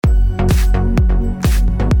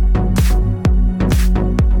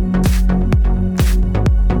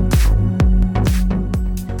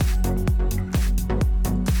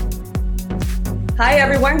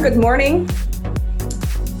everyone, good morning.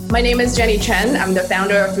 My name is Jenny Chen. I'm the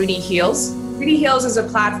founder of 3D Heals. 3D Heals is a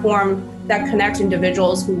platform that connects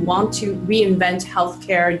individuals who want to reinvent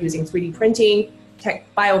healthcare using 3D printing,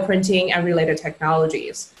 bioprinting, and related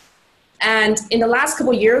technologies. And in the last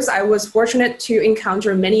couple of years, I was fortunate to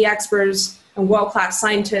encounter many experts and world-class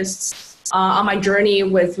scientists on my journey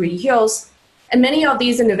with 3D Heals. And many of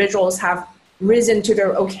these individuals have risen to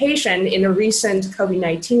their occasion in the recent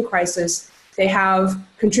COVID-19 crisis. They have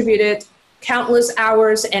contributed countless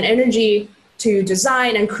hours and energy to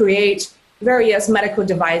design and create various medical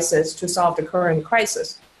devices to solve the current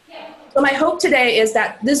crisis. So my hope today is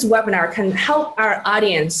that this webinar can help our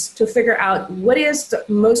audience to figure out what is the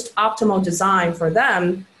most optimal design for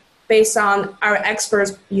them based on our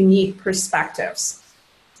experts' unique perspectives.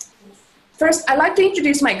 First, I'd like to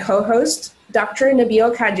introduce my co-host, Dr.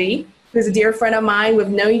 Nabil Kaji, who's a dear friend of mine. We've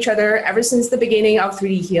known each other ever since the beginning of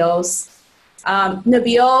 3D Heals.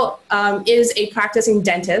 Nabil is a practicing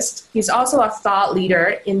dentist. He's also a thought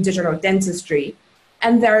leader in digital dentistry.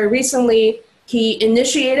 And very recently, he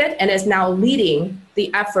initiated and is now leading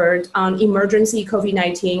the effort on emergency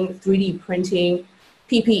COVID-19 3D printing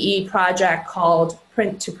PPE project called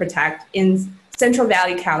Print to Protect in Central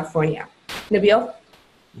Valley, California. Nabil?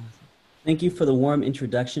 Thank you for the warm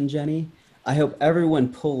introduction, Jenny. I hope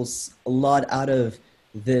everyone pulls a lot out of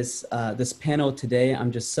this panel today.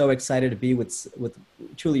 I'm just so excited to be with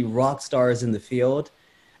truly rock stars in the field.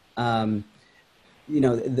 The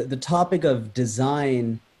topic of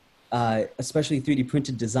design, especially 3D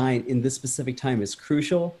printed design in this specific time is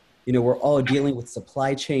crucial. We're all dealing with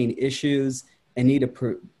supply chain issues and need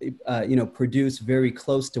to produce very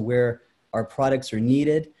close to where our products are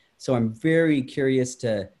needed. So I'm very curious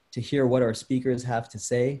to hear what our speakers have to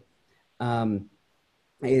say.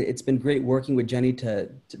 It's been great working with Jenny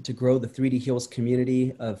to grow the 3D Heals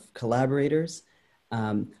community of collaborators.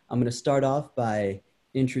 I'm going to start off by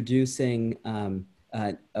introducing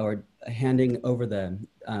or handing it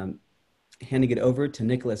over to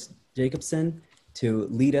Nicholas Jacobson to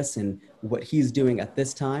lead us in what he's doing at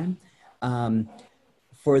this time.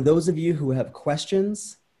 For those of you who have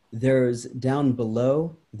questions, down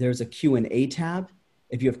below, there's a Q&A tab.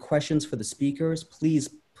 If you have questions for the speakers, please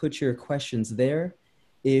put your questions there.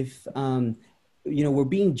 If, we're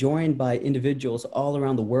being joined by individuals all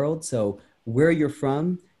around the world. So where you're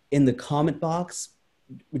from, in the comment box,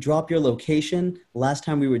 drop your location. Last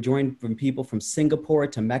time we were joined from people from Singapore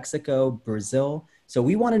to Mexico, Brazil. So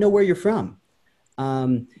we want to know where you're from.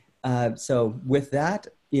 So with that,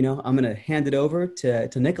 I'm going to hand it over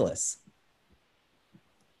to Nicholas.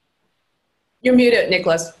 You're muted,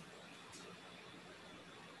 Nicholas.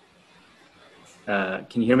 Can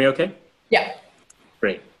you hear me okay? Yeah.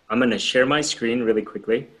 Great. I'm going to share my screen really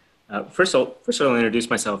quickly. First of all, I'll introduce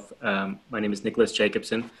myself. My name is Nicholas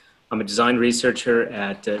Jacobson. I'm a design researcher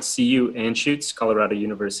at CU Anschutz, Colorado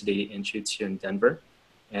University Anschutz here in Denver.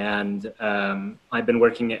 And I've been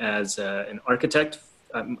working as an architect.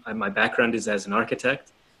 My background is as an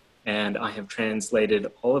architect, and I have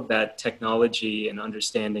translated all of that technology and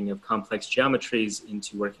understanding of complex geometries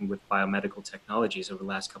into working with biomedical technologies over the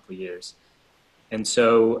last couple of years. And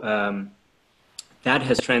so that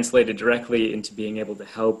has translated directly into being able to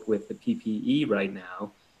help with the PPE right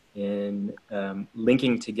now in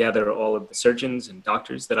linking together all of the surgeons and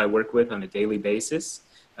doctors that I work with on a daily basis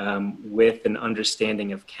with an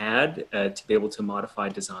understanding of CAD to be able to modify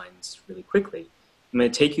designs really quickly. I'm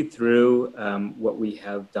going to take you through what we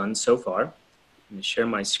have done so far. I'm going to share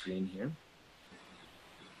my screen here.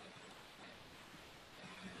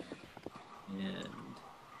 And can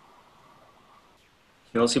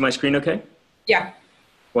you all see my screen okay? Yeah.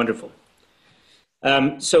 Wonderful.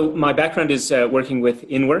 So my background is working with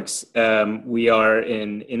InWorks. We are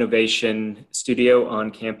an innovation studio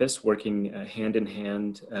on campus working hand in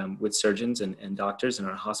hand with surgeons and doctors in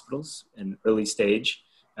our hospitals in early stage.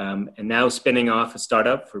 And now spinning off a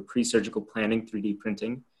startup for pre-surgical planning, 3D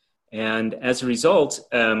printing. And as a result,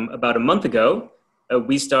 about a month ago,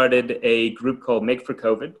 we started a group called Make for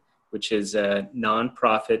COVID, which is a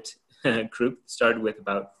nonprofit group. Started with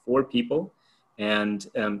about 4 people. And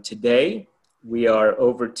today, we are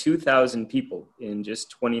over 2,000 people in just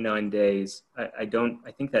 29 days. I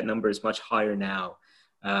think that number is much higher now.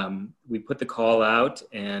 We put the call out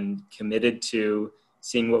and committed to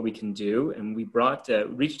seeing what we can do. And we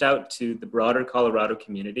reached out to the broader Colorado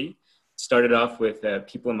community. Started off with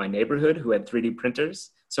people in my neighborhood who had 3D printers,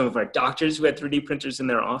 some of our doctors who had 3D printers in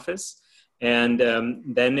their office. And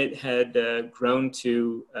then it had grown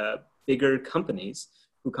to bigger companies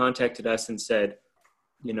who contacted us and said,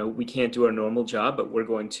 we can't do our normal job, but we're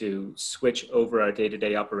going to switch over our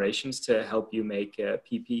day-to-day operations to help you make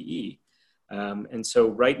PPE. And so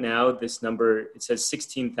right now, this number, it says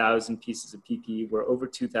 16,000 pieces of PPE. We're over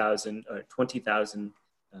 2,000 or 20,000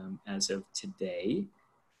 as of today.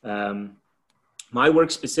 My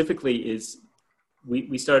work specifically is,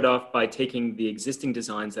 we started off by taking the existing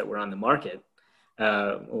designs that were on the market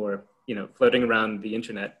or floating around the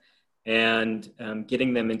internet and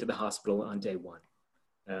getting them into the hospital on day one.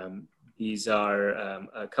 These are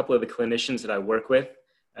a couple of the clinicians that I work with.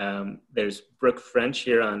 There's Brooke French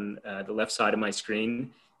here on the left side of my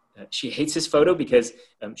screen. She hates this photo because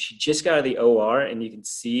she just got out of the OR and you can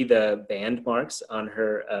see the band marks on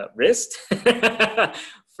her wrist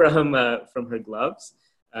from her gloves.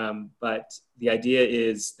 But the idea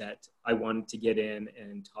is that I wanted to get in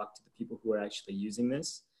and talk to the people who are actually using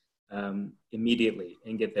this immediately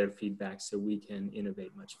and get their feedback so we can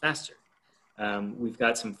innovate much faster. We've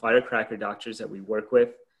got some firecracker doctors that we work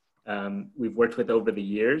with. We've worked with over the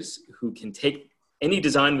years who can take any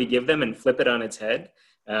design we give them and flip it on its head.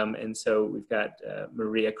 And so we've got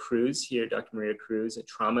Maria Cruz here, Dr. Maria Cruz, a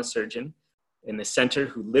trauma surgeon in the center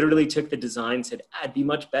who literally took the design and said, it'd be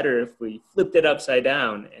much better if we flipped it upside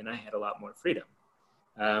down, and I had a lot more freedom.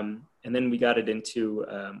 And then we got it into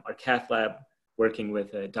our cath lab, working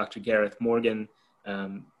with Dr. Gareth Morgan,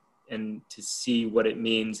 and to see what it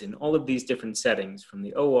means in all of these different settings, from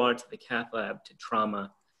the OR to the cath lab to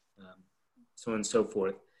trauma, so on and so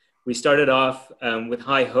forth. We started off with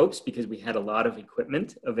high hopes because we had a lot of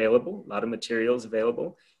equipment available, a lot of materials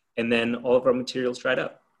available, and then all of our materials dried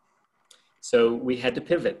up. So we had to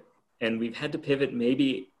pivot, and we've had to pivot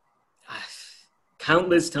maybe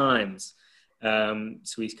countless times.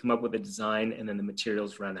 So we come up with a design and then the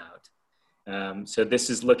materials run out. So this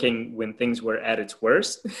is looking when things were at its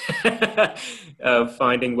worst,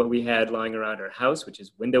 finding what we had lying around our house, which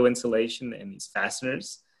is window insulation and these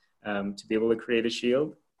fasteners to be able to create a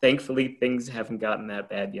shield. Thankfully, things haven't gotten that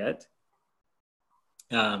bad yet.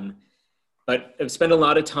 But I've spent a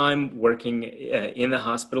lot of time working in the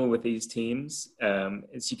hospital with these teams.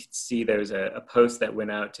 As you can see, there's a post that went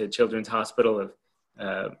out to Children's Hospital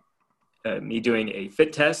of me doing a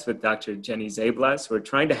fit test with Dr. Jenny Zablas. We're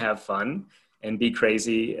trying to have fun and be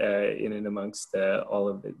crazy in and amongst all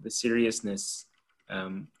of the seriousness,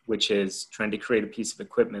 which is trying to create a piece of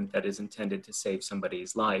equipment that is intended to save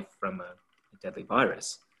somebody's life from a deadly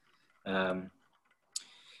virus.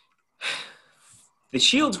 The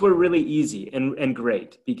shields were really easy and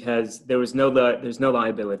great because there's no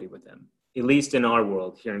liability with them, at least in our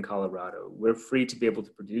world here in Colorado. We're free to be able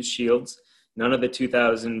to produce shields. None of the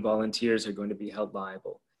 2,000 volunteers are going to be held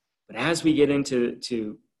liable. But as we get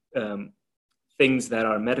into things that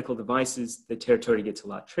are medical devices, the territory gets a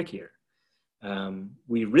lot trickier.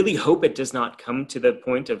 We really hope it does not come to the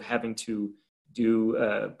point of having to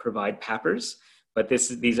provide PAPRs, but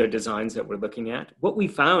these are designs that we're looking at. What we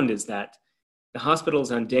found is that the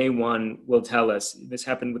hospitals on day one will tell us, this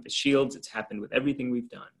happened with the shields, it's happened with everything we've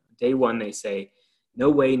done. Day one, they say, no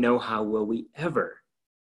way, no how will we ever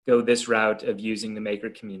go this route of using the maker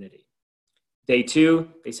community. Day two,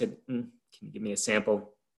 they said, can you give me a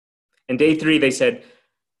sample? And day three, they said,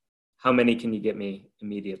 how many can you get me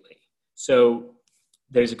immediately? So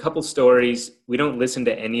there's a couple stories. We don't listen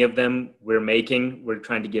to any of them. We're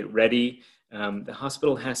trying to get ready. The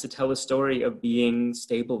hospital has to tell a story of being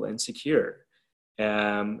stable and secure.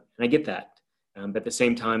 And I get that. But at the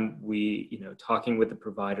same time, talking with the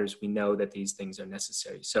providers, we know that these things are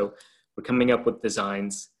necessary. So we're coming up with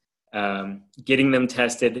designs, getting them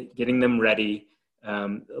tested, getting them ready.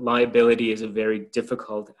 Liability is a very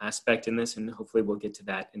difficult aspect in this, and hopefully we'll get to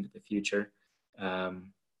that into the future.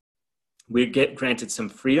 We get granted some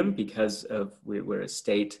freedom because we're a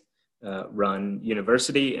state-run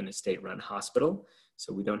university and a state-run hospital.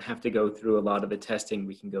 So we don't have to go through a lot of the testing.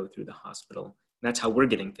 We can go through the hospital. And that's how we're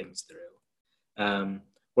getting things through.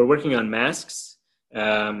 We're working on masks.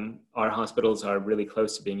 Our hospitals are really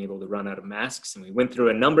close to being able to run out of masks. And we went through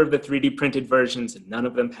a number of the 3D printed versions and none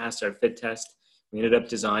of them passed our fit test. We ended up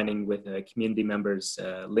designing with community members,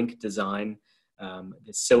 Link Design,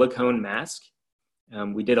 the silicone mask.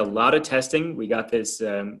 We did a lot of testing. We got this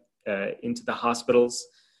into the hospitals,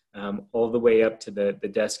 all the way up to the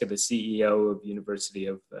desk of the CEO of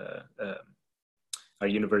our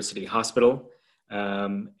university hospital,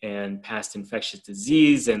 and passed infectious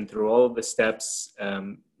disease and through all of the steps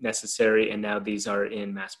necessary. And now these are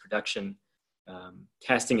in mass production.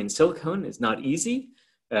 Casting in silicone is not easy.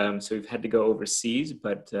 So we've had to go overseas,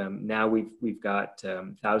 but now we've got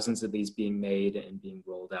thousands of these being made and being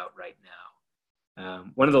rolled out right now.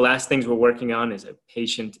 One of the last things we're working on is a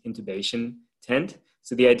patient intubation tent.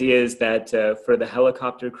 So the idea is that for the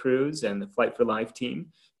helicopter crews and the Flight for Life team,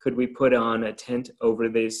 could we put on a tent over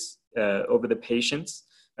over the patients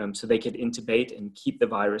so they could intubate and keep the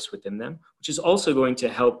virus within them, which is also going to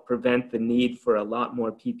help prevent the need for a lot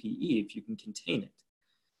more PPE if you can contain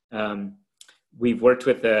it. We've worked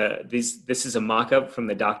with this is a mock-up from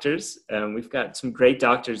the doctors. We've got some great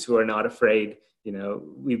doctors who are not afraid.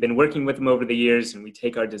 We've been working with them over the years, and we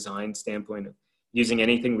take our design standpoint of using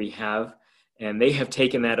anything we have, and they have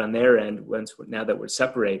taken that on their end now that we're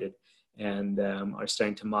separated, and are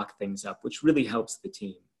starting to mock things up, which really helps the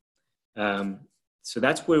team. So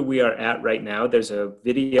that's where we are at right now. There's a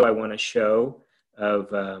video I want to show of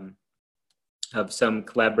some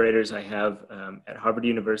collaborators I have at Harvard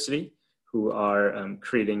University who are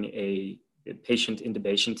creating a patient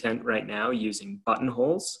intubation tent right now using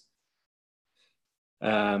buttonholes.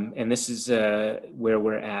 And this is where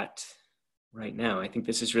we're at right now. I think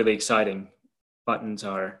this is really exciting. Buttons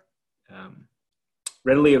are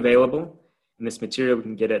readily available, and this material we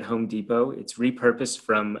can get at Home Depot. It's repurposed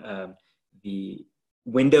from the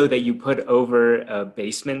window that you put over a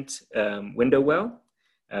basement window well.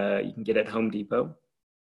 You can get at Home Depot,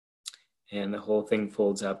 and the whole thing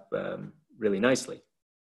folds up really nicely.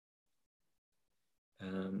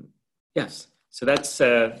 Yes, so that's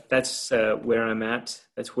where I'm at.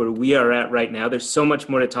 That's where we are at right now. There's so much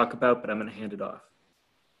more to talk about, but I'm going to hand it off.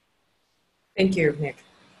 Thank you, Nick.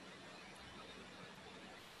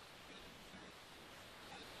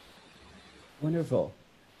 Wonderful.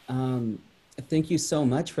 Thank you so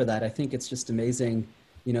much for that. I think it's just amazing,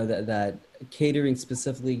 that catering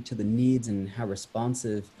specifically to the needs and how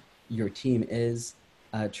responsive your team is.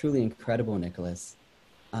 Truly incredible, Nicholas.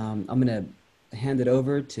 I'm going to hand it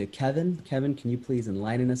over to Kevin. Kevin, can you please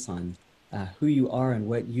enlighten us on who you are and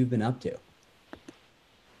what you've been up to?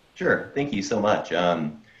 Sure. Thank you so much.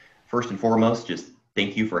 First and foremost, just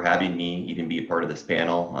thank you for having me even be a part of this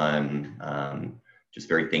panel. I'm just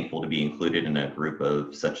very thankful to be included in a group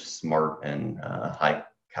of such smart and high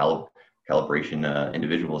calibration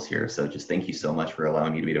individuals here. So just thank you so much for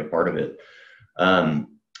allowing me to be a part of it.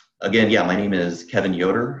 Again, my name is Kevin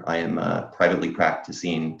Yoder. I am a privately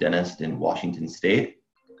practicing dentist in Washington State.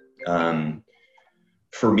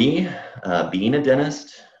 For me, being a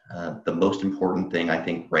dentist, the most important thing I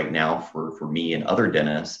think right now for me and other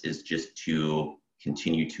dentists is just to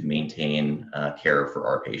continue to maintain care for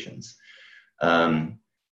our patients.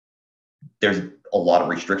 There's a lot of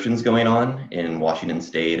restrictions going on in Washington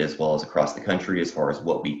State as well as across the country as far as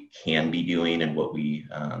what we can be doing and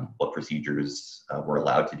what procedures we're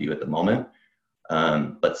allowed to do at the moment.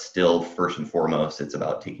 But still, first and foremost, it's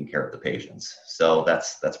about taking care of the patients. So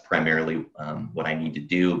that's primarily what I need to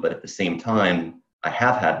do. But at the same time, I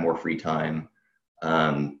have had more free time,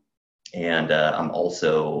 and I'm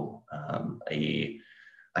also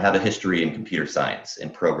I have a history in computer science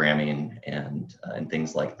and programming and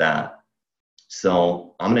things like that.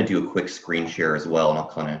 So I'm going to do a quick screen share as well, and I'll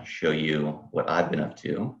kind of show you what I've been up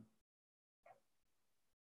to.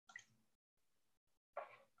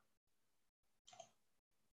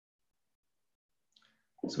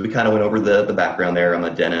 So we kind of went over the background there. I'm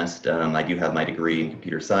a dentist. I do have my degree in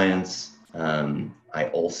computer science. I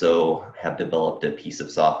also have developed a piece of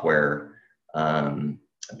software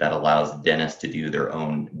that allows dentists to do their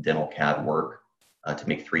own dental CAD work to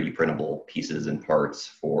make 3D printable pieces and parts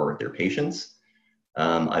for their patients.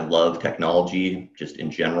 I love technology just in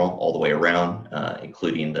general, all the way around,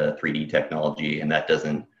 including the 3D technology. And that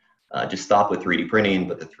doesn't just stop with 3D printing,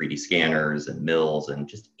 but the 3D scanners and mills and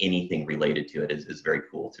just anything related to it is very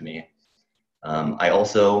cool to me. I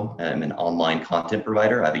also am an online content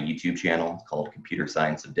provider. I have a YouTube channel called Computer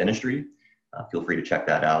Science of Dentistry. Feel free to check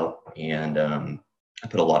that out. And I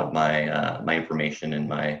put a lot of my information and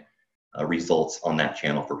my results on that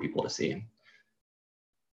channel for people to see.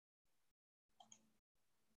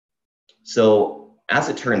 So as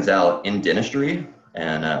it turns out in dentistry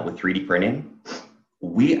and with 3D printing,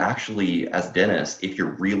 we actually, as dentists, if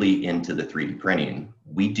you're really into the 3D printing,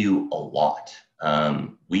 we do a lot.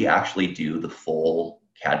 We actually do the full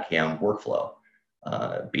CAD/CAM workflow.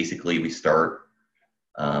 Basically, we start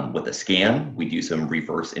with a scan. We do some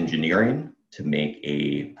reverse engineering to make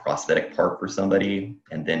a prosthetic part for somebody,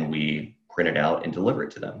 and then we print it out and deliver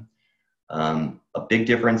it to them. A big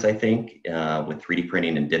difference, I think, with 3D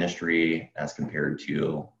printing in dentistry as compared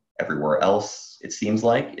to everywhere else, it seems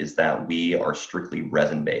like, is that we are strictly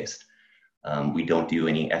resin-based. We don't do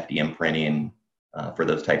any FDM printing for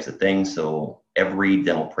those types of things. So every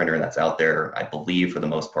dental printer that's out there, I believe for the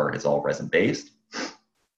most part, is all resin-based.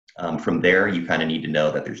 From there, you kind of need to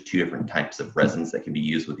know that there's two different types of resins that can be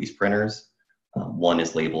used with these printers. One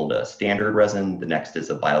is labeled a standard resin. The next is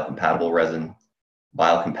a biocompatible resin.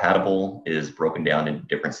 Biocompatible is broken down into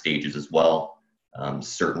different stages as well.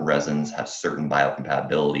 Certain resins have certain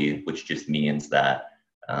biocompatibility, which just means that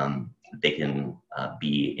they can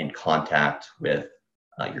be in contact with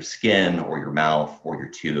your skin or your mouth or your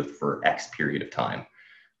tooth for X period of time.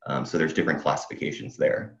 So there's different classifications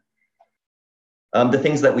there. The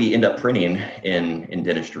things that we end up printing in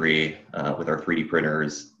dentistry with our 3D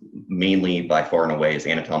printers, mainly by far and away, is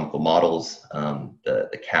anatomical models.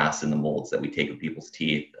 The casts and the molds that we take of people's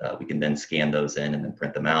teeth, we can then scan those in and then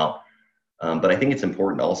print them out. But I think it's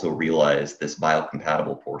important to also realize this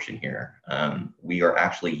biocompatible portion here. We are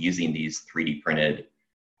actually using these 3D printed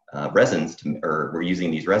resins, we're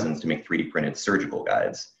using these resins to make 3D printed surgical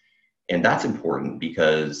guides. And that's important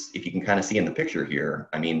because if you can kind of see in the picture here,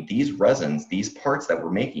 I mean, these resins, these parts that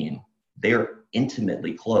we're making, they are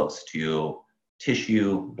intimately close to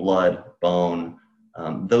tissue, blood, bone,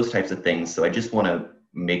 those types of things. So I just want to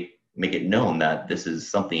make it known that this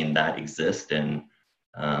is something that exists and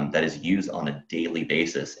that is used on a daily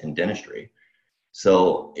basis in dentistry.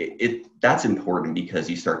 So that's important because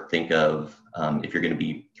you start to think of if you're going to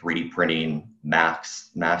be 3D printing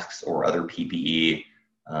masks or other PPE,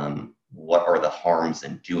 what are the harms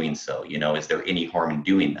in doing so? You know, is there any harm in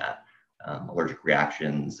doing that? Allergic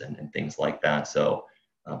reactions and things like that. So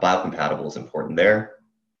biocompatible is important there.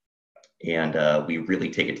 And we really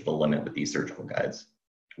take it to the limit with these surgical guides.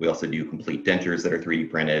 We also do complete dentures that are 3D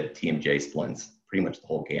printed, TMJ splints, pretty much the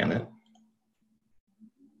whole gamut.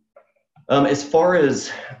 As far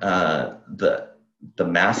as the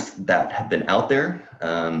masks that have been out there,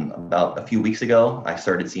 about a few weeks ago, I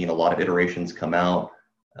started seeing a lot of iterations come out.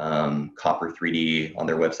 Copper 3D on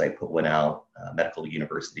their website put one out. Medical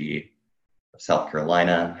University of South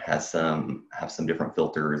Carolina have some different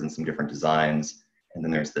filters and some different designs. And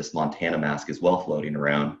then there's this Montana mask as well floating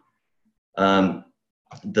around.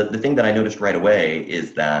 The thing that I noticed right away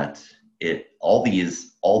is that all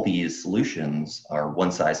these solutions are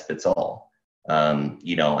one size fits all.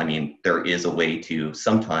 You know, I mean, there is a way to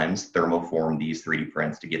sometimes thermoform these 3D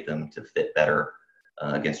prints to get them to fit better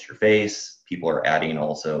against your face. People are adding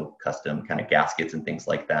also custom kind of gaskets and things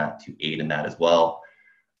like that to aid in that as well.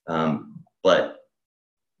 But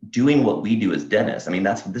doing what we do as dentists, I mean,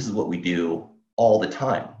 this is what we do all the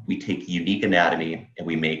time. We take unique anatomy and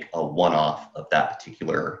we make a one-off of that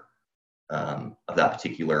particular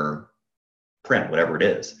print, whatever it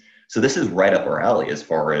is. So this is right up our alley as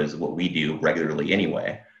far as what we do regularly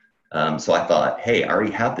anyway. So I thought, hey, I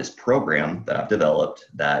already have this program that I've developed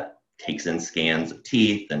that takes in scans of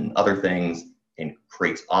teeth and other things and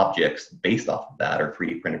creates objects based off of that, or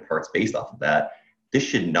 3D printed parts based off of that. This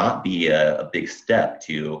should not be a big step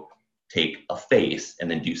to take a face and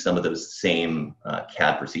then do some of those same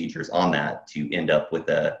CAD procedures on that to end up with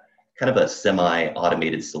a kind of a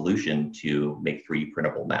semi-automated solution to make 3D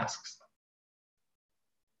printable masks.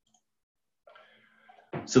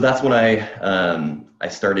 So that's when I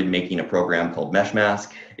started making a program called Mesh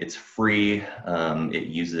Mask. It's free. It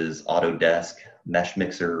uses Autodesk Mesh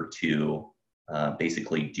Mixer to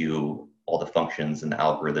basically do all the functions and the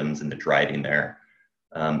algorithms and the driving there.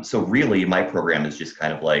 So really, my program is just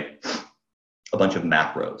kind of like a bunch of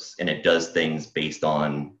macros, and it does things based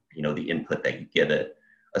on, you know, the input that you give it.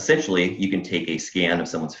 Essentially, you can take a scan of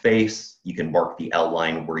someone's face, you can mark the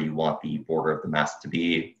outline where you want the border of the mask to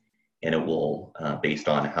be, and it will, based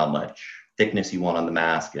on how much thickness you want on the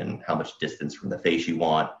mask and how much distance from the face you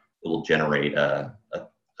want, it will generate a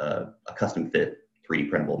custom fit 3D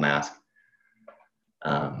printable mask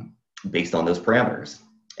based on those parameters.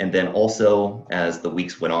 And then also, as the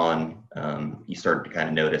weeks went on, you started to kind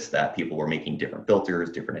of notice that people were making different filters,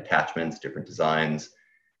 different attachments, different designs.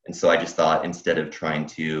 And so I just thought, instead of trying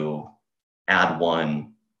to add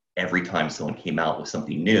one every time someone came out with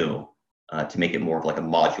something new, to make it more of like a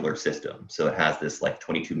modular system. So it has this like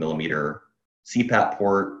 22 millimeter CPAP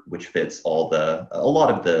port, which fits a lot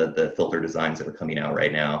of the filter designs that are coming out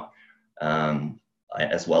right now,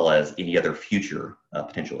 as well as any other future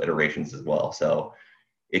potential iterations as well. So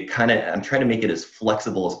I'm trying to make it as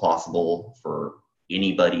flexible as possible for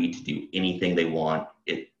anybody to do anything they want.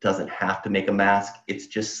 It doesn't have to make a mask. It's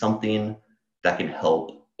just something that can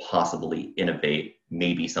help possibly innovate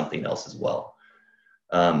maybe something else as well.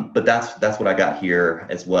 But that's what I got here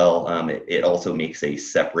as well. It also makes a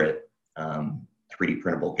separate 3D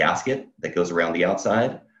printable gasket that goes around the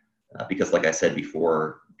outside, because like I said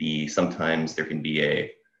before, sometimes there can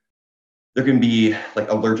be like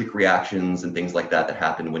allergic reactions and things like that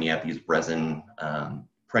happen when you have these resin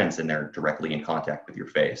prints and they're directly in contact with your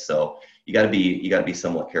face. So you got to be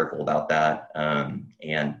somewhat careful about that.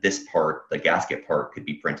 And this part, the gasket part, could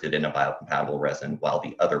be printed in a biocompatible resin, while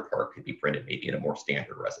the other part could be printed maybe in a more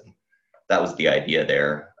standard resin. That was the idea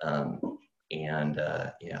there.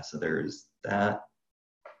 Yeah, so there's that.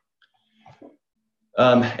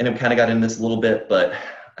 And I've kind of got in this a little bit, but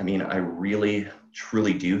I mean, I really,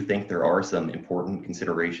 truly do think there are some important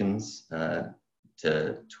considerations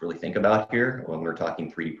to really think about here when we're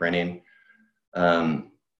talking 3D printing. I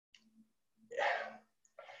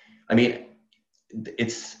mean,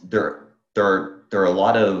 there are a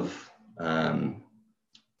lot of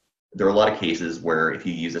cases where if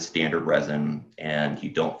you use a standard resin and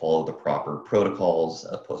you don't follow the proper protocols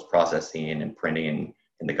of post-processing and printing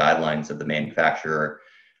and the guidelines of the manufacturer,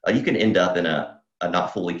 you can end up in a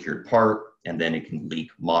not fully cured part, and then it can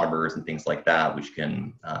leak monomers and things like that, which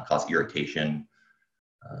can cause irritation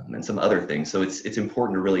and some other things. So it's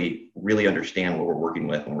important to really understand what we're working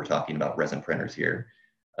with when we're talking about resin printers here.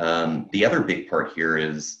 The other big part here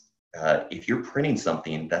is if you're printing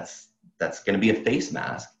something that's going to be a face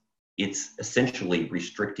mask, it's essentially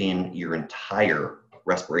restricting your entire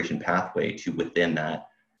respiration pathway to within that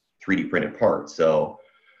 3D printed part. So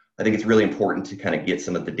I think it's really important to kind of get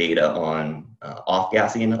some of the data on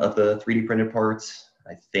off-gassing of the 3D printed parts.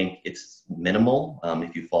 I think it's minimal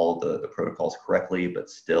if you follow the protocols correctly, but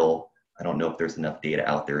still, I don't know if there's enough data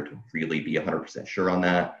out there to really be 100% sure on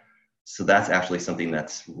that. So that's actually something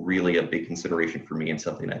that's really a big consideration for me, and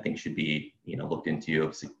something I think should be, looked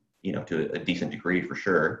into, to a decent degree for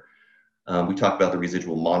sure. We talked about the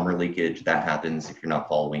residual monomer leakage. That happens if you're not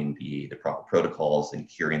following the proper protocols and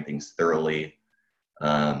curing things thoroughly.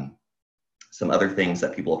 Some other things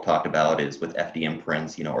that people have talked about is with FDM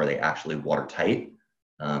prints, are they actually watertight?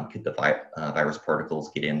 Could the virus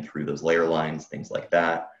particles get in through those layer lines, things like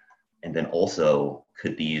that? And then also,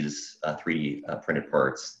 could these 3D printed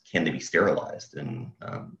parts, can they be sterilized? And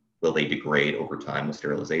will they degrade over time with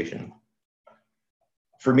sterilization?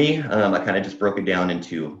 For me, I kind of just broke it down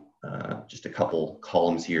into just a couple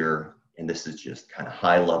columns here. And this is just kind of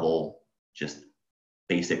high level, just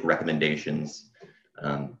basic recommendations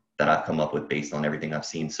that I've come up with based on everything I've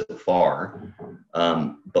seen so far.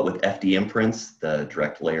 But with FDM prints, the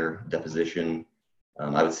direct layer deposition,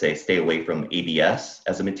 I would say stay away from ABS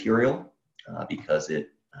as a material because it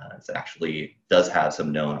actually does have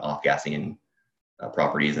some known off-gassing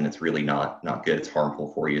properties, and it's really not good. It's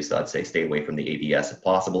harmful for you. So I'd say stay away from the ABS if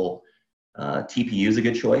possible. TPU is a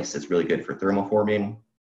good choice. It's really good for thermoforming.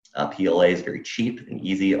 PLA is very cheap and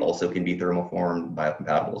easy. It also can be thermoformed,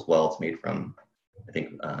 biocompatible as well. It's made from, I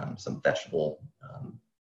think, some vegetable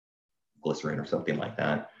glycerin or something like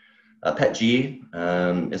that.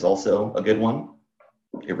 PETG is also a good one.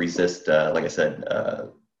 It resists, like I said,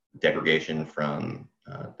 degradation from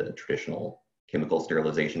the traditional chemical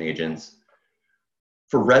sterilization agents.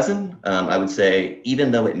 For resin, I would say,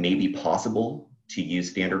 even though it may be possible to use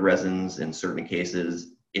standard resins in certain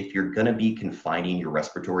cases, if you're going to be confining your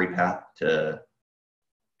respiratory path to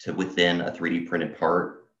within a 3D printed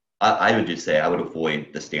part, I would just say I would avoid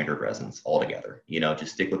the standard resins altogether.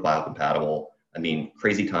 Just stick with biocompatible. I mean,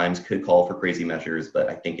 crazy times could call for crazy measures, but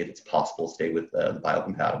I think if it's possible, stay with the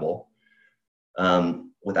biocompatible.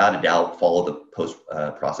 Without a doubt, follow the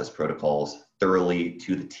post-process protocols thoroughly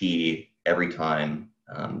to the T every time.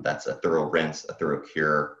 That's a thorough rinse, a thorough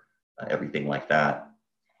cure, everything like that.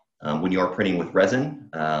 When you are printing with resin,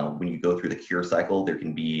 when you go through the cure cycle, there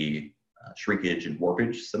can be shrinkage and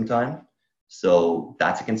warpage sometime. So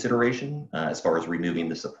that's a consideration as far as removing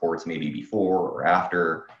the supports maybe before or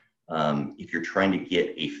after. If you're trying to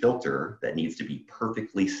get a filter that needs to be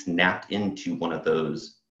perfectly snapped into one of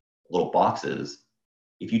those little boxes,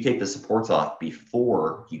 if you take the supports off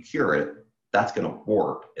before you cure it, that's going to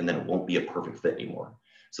warp and then it won't be a perfect fit anymore.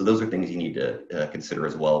 So those are things you need to consider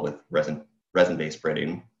as well with resin-based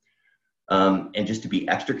printing. And just to be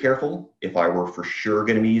extra careful, if I were for sure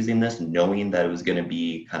going to be using this, knowing that it was going to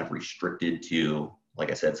be kind of restricted to,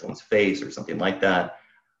 like I said, someone's face or something like that,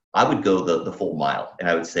 I would go the full mile. And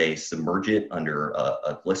I would say submerge it under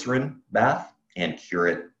a glycerin bath and cure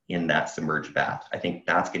it in that submerged bath. I think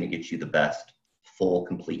that's going to get you the best full,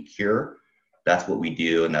 complete cure. That's what we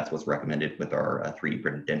do, and that's what's recommended with our 3D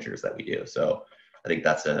printed dentures that we do. So I think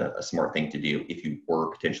that's a smart thing to do if you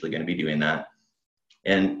were potentially going to be doing that.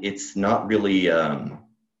 And it's not really,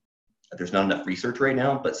 there's not enough research right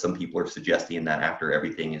now, but some people are suggesting that after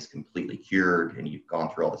everything is completely cured and you've gone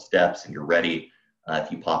through all the steps and you're ready,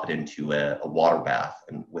 if you pop it into a water bath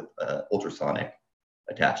and with ultrasonic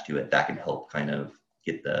attached to it, that can help kind of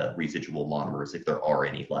get the residual monomers, if there are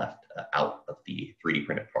any left, out of the 3D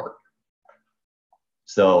printed part.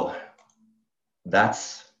 So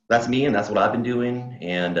that's me, and that's what I've been doing.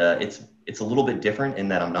 And it's a little bit different in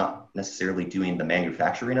that I'm not necessarily doing the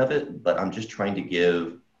manufacturing of it, but I'm just trying to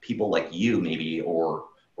give people like you maybe, or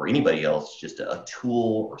anybody else, just a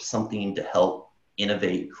tool or something to help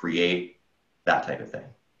innovate, create, that type of thing.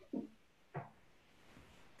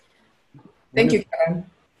 Thank you, Kevin.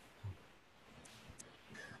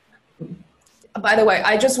 By the way,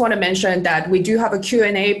 I just want to mention that we do have a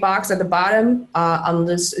Q&A box at the bottom on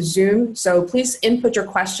this Zoom. So please input your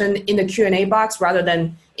question in the Q&A box rather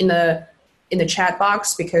than in the chat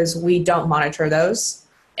box, because we don't monitor those.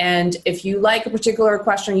 And if you like a particular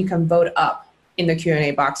question, you can vote up in the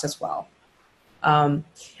Q&A box as well.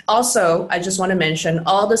 Also, I just want to mention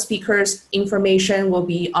all the speakers' information will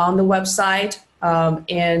be on the website,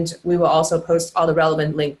 and we will also post all the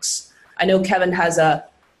relevant links. I know Kevin has a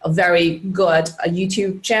very good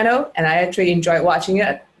YouTube channel, and I actually enjoy watching it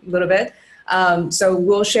a little bit. So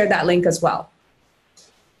we'll share that link as well.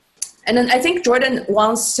 And then I think Jordan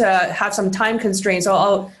wants to have some time constraints.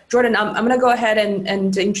 So Jordan, I'm going to go ahead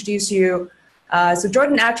and introduce you. So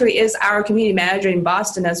Jordan actually is our community manager in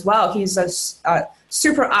Boston as well. He's a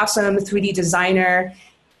super awesome 3D designer,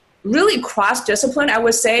 really cross-discipline, I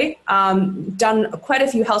would say, done quite a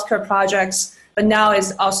few healthcare projects, but now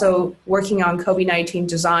is also working on COVID-19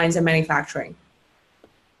 designs and manufacturing.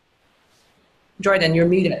 Jordan, you're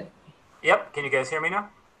muted. Yep, can you guys hear me now?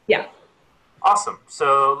 Yeah. Awesome.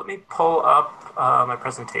 So let me pull up my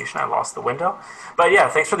presentation. I lost the window. But yeah,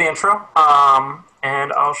 thanks for the intro.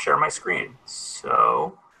 And I'll share my screen.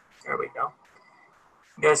 So there we go.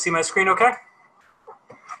 You guys see my screen okay?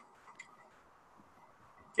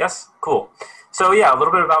 Yes? Cool. So yeah, a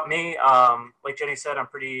little bit about me. Like Jenny said, I'm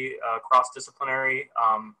pretty cross-disciplinary.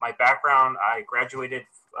 My background, I graduated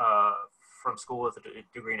from school with a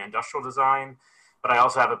degree in industrial design, but I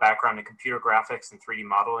also have a background in computer graphics and 3D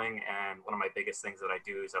modeling. And one of my biggest things that I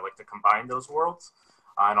do is I like to combine those worlds.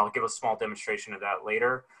 And I'll give a small demonstration of that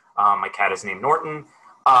later. My cat is named Norton.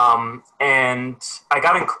 And I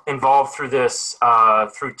got involved through this,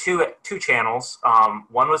 through two channels.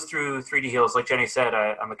 One was through 3D Heals. Like Jenny said,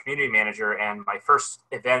 I'm a community manager, and my first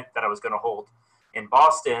event that I was going to hold in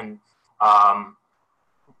Boston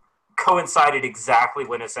coincided exactly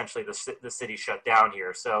when essentially the city shut down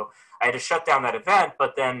here. So I had to shut down that event,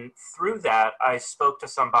 but then through that, I spoke to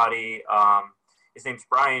somebody, his name's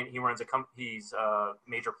Brian. He runs he's a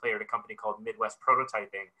major player at a company called Midwest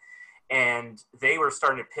Prototyping. And they were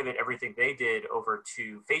starting to pivot everything they did over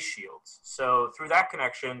to face shields. So through that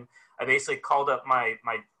connection, I basically called up my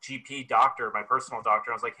GP doctor, my personal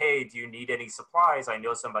doctor. I was like, hey, do you need any supplies? I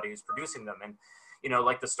know somebody who's producing them. And, you know,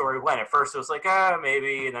 like the story went, at first it was like,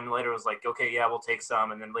 maybe. And then later it was like, okay, yeah, we'll take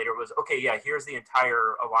some. And then later it was, okay, yeah, here's the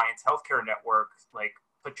entire Alliance Healthcare Network. Like,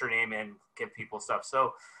 put your name in, give people stuff.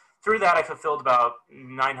 So through that, I fulfilled about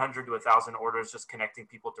 900 to 1,000 orders, just connecting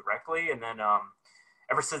people directly. And then,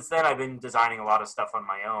 ever since then, I've been designing a lot of stuff on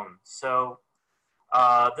my own. So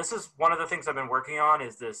this is one of the things I've been working on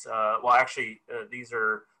is this, well, actually, these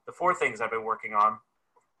are the 4 things I've been working on.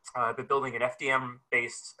 I've been building an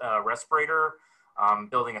FDM-based respirator,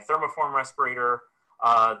 building a thermoform respirator.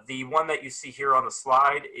 The one that you see here on the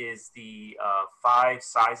slide is the 5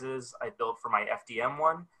 sizes I built for my FDM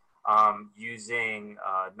one using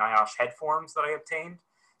NIOSH head forms that I obtained.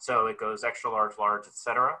 So it goes extra large, large,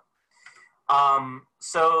 etc.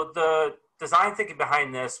 So the design thinking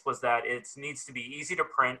behind this was that it needs to be easy to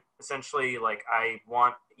print. Essentially, like I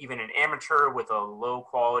want even an amateur with a low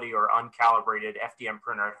quality or uncalibrated FDM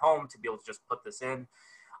printer at home to be able to just put this in.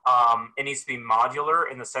 It needs to be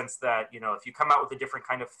modular in the sense that, you know, if you come out with a different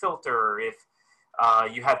kind of filter, if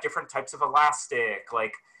you have different types of elastic,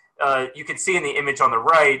 like you can see in the image on the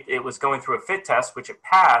right, it was going through a fit test, which it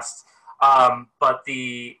passed. But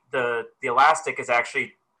the elastic is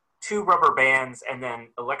actually 2 rubber bands and then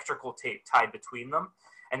electrical tape tied between them.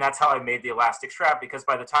 And that's how I made the elastic strap, because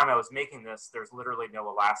by the time I was making this, there's literally no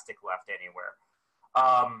elastic left anywhere.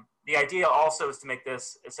 The idea also is to make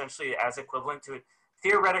this essentially as equivalent to it.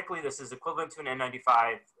 Theoretically, this is equivalent to an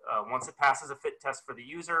N95 once it passes a fit test for the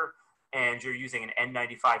user and you're using an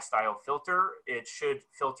N95 style filter, it should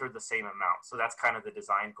filter the same amount. So that's kind of the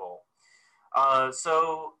design goal.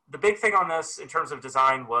 So the big thing on this in terms of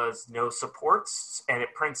design was no supports, and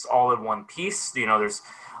it prints all in one piece. You know, there's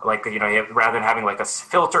like, you know, you have, rather than having like a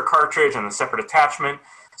filter cartridge and a separate attachment.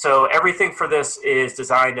 So everything for this is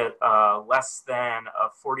designed at less than a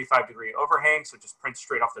 45-degree overhang. So it just prints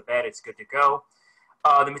straight off the bed. It's good to go.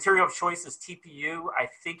 The material of choice is TPU. I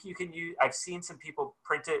think you can use, I've seen some people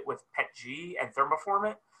print it with PETG and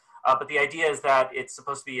thermoform it. But the idea is that it's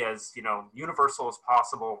supposed to be as, you know, universal as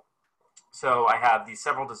possible. So I have these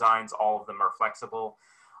several designs, all of them are flexible.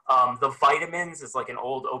 The vitamins is like an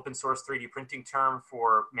old open source 3D printing term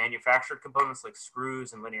for manufactured components like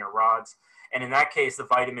screws and linear rods. And in that case, the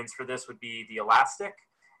vitamins for this would be the elastic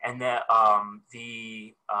and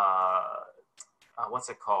what's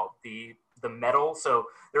it called? The metal. So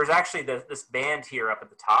there's actually this band here up at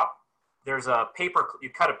the top. There's a paper, you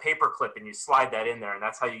cut a paper clip and you slide that in there, and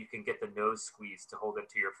that's how you can get the nose squeeze to hold it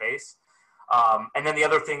to your face. And then the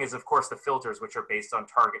other thing is, of course, the filters, which are based on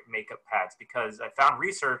Target makeup pads, because I found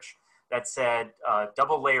research that said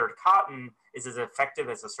double layered cotton is as effective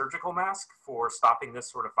as a surgical mask for stopping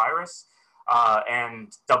this sort of virus.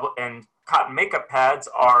 And cotton makeup pads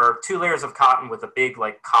are 2 layers of cotton with a big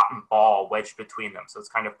like cotton ball wedged between them. So it's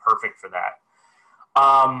kind of perfect for that.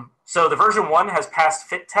 So the version 1 has passed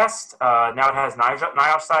fit test. Now it has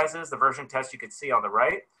NIOSH sizes. The version test you can see on the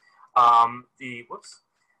right. The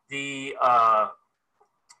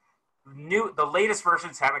latest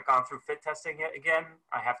versions haven't gone through fit testing yet. Again,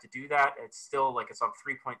 I have to do that. It's still like it's on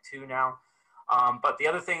 3.2 now. But the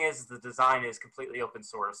other thing is the design is completely open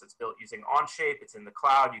source. It's built using Onshape. It's in the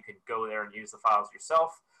cloud. You can go there and use the files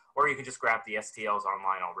yourself, or you can just grab the STLs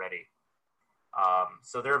online already.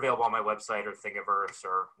 So they're available on my website or Thingiverse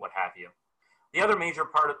or what have you. The other major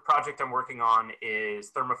part of the project I'm working on is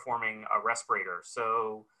thermoforming a respirator.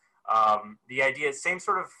 So the idea is same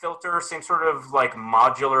sort of filter, same sort of like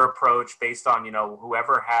modular approach based on, you know,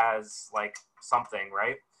 whoever has like something,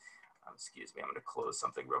 right? Excuse me, I'm going to close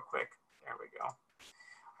something real quick. There we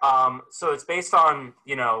go. So it's based on,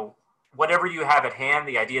 you know, whatever you have at hand.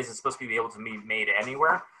 The idea is it's supposed to be able to be made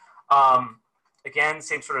anywhere. Again,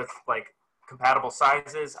 same sort of like compatible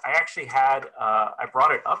sizes. I actually had, I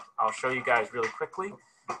brought it up. I'll show you guys really quickly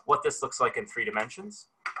what this looks like in 3 dimensions.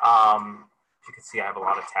 If you can see, I have a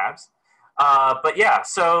lot of tabs. But yeah,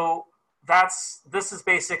 so this is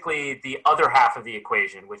basically the other half of the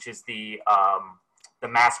equation, which is the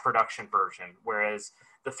mass production version, whereas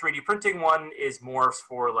the 3D printing one is more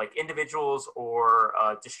for like individuals or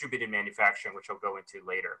distributed manufacturing, which I'll go into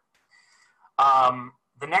later.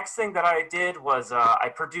 The next thing that I did was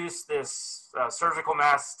I produced this surgical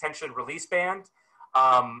mass tension release band.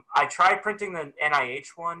 I tried printing the NIH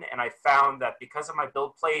one, and I found that because of my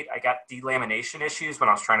build plate, I got delamination issues when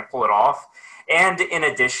I was trying to pull it off. And in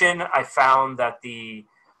addition, I found that the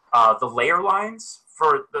layer lines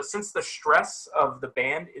since the stress of the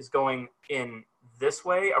band is going in this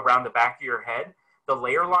way around the back of your head, the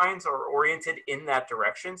layer lines are oriented in that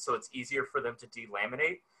direction, so it's easier for them to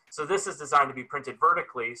delaminate. So this is designed to be printed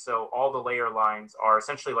vertically, so all the layer lines are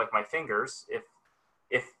essentially like my fingers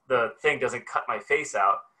if the thing doesn't cut my face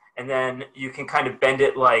out. And then you can kind of bend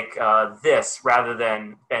it like this rather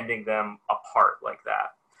than bending them apart like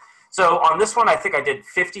that. So on this one, I think I did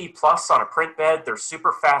 50 plus on a print bed. They're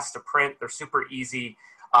super fast to print. They're super easy.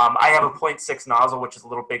 I have a 0.6 nozzle, which is a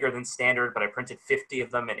little bigger than standard, but I printed 50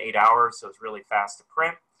 of them in 8 hours, so it's really fast to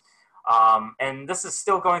print. And this is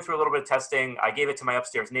still going through a little bit of testing. I gave it to my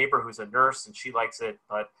upstairs neighbor who's a nurse, and she likes it,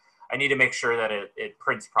 but I need to make sure that it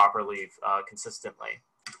prints properly consistently.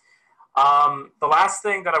 The last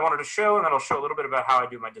thing that I wanted to show, and then I'll show a little bit about how I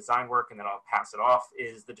do my design work, and then I'll pass it off,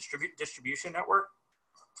 is the distribution network.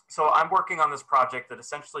 So I'm working on this project that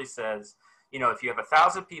essentially says, you know, if you have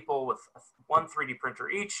 1,000 people with one 3D printer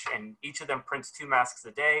each, and each of them prints 2 masks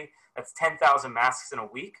a day, that's 10,000 masks in a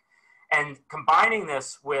week. And combining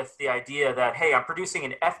this with the idea that, hey, I'm producing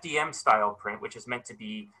an FDM style print, which is meant to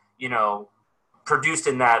be, you know, produced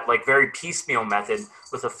in that like very piecemeal method,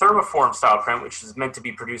 with a thermoform style print, which is meant to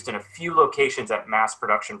be produced in a few locations at mass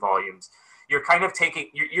production volumes. You're kind of taking,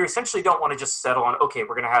 you essentially don't want to just settle on, okay,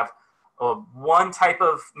 we're going to have one type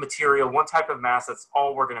of material, one type of mass, that's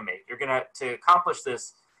all we're going to make. You're going to accomplish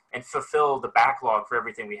this and fulfill the backlog for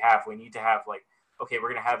everything we have. We need to have like, okay, we're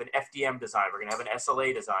going to have an FDM design, we're going to have an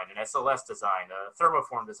SLA design, an SLS design, a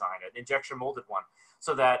thermoform design, an injection molded one,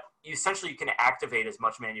 so that you essentially can activate as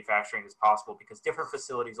much manufacturing as possible, because different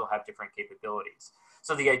facilities will have different capabilities.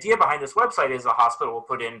 So the idea behind this website is a hospital will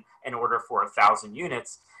put in an order for 1,000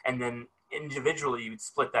 units, and then individually you'd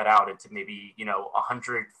split that out into maybe, you know,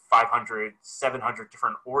 100, 500, 700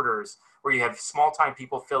 different orders, where you have small time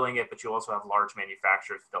people filling it, but you also have large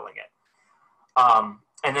manufacturers filling it.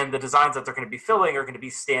 And then the designs that they're going to be filling are going to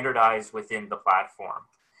be standardized within the platform.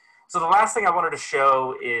 So the last thing I wanted to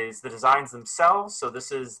show is the designs themselves. So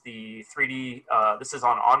this is the 3D, this is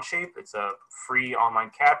on Onshape. It's a free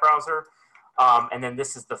online CAD browser. And then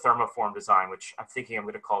this is the thermoform design, which I'm thinking I'm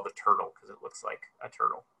going to call the turtle, because it looks like a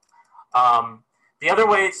turtle. The other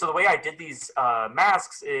way, so the way I did these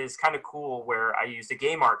masks is kind of cool, where I used a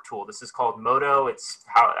game art tool. This is called Modo. It's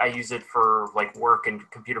how I use it for like work and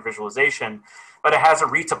computer visualization, but it has a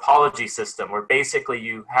retopology system where basically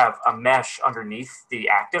you have a mesh underneath the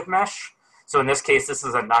active mesh. So in this case, this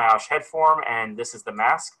is a NIOSH head form and this is the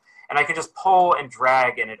mask. And I can just pull and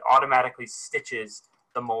drag and it automatically stitches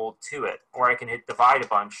the mold to it. Or I can hit divide a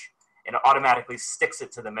bunch and it automatically sticks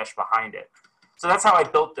it to the mesh behind it. So that's how I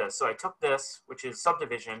built this. So I took this, which is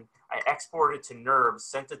subdivision, I exported to NURBS,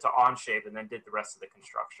 sent it to Onshape, and then did the rest of the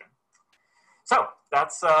construction. So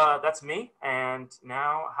that's me. And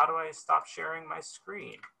now, how do I stop sharing my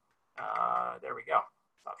screen? There we go.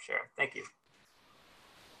 Stop share. Thank you.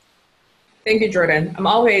 Thank you, Jordan. I'm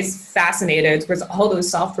always fascinated with all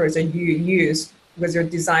those softwares that you use with your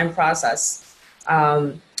design process.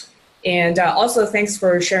 And also, thanks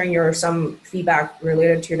for sharing some feedback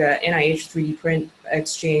related to the NIH 3D Print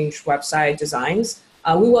Exchange website designs.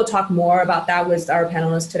 We will talk more about that with our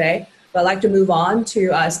panelists today, but I'd like to move on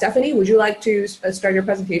to Stephanie. Would you like to start your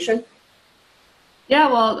presentation? Yeah,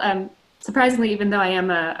 well, surprisingly, even though I am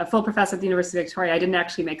a full professor at the University of Victoria, I didn't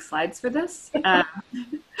actually make slides for this.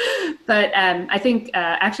 But I think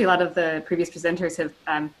actually a lot of the previous presenters have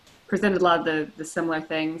presented a lot of the similar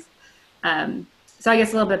things. So I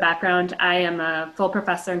guess a little bit of background. I am a full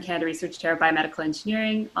professor and Canada Research Chair of Biomedical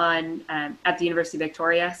Engineering at the University of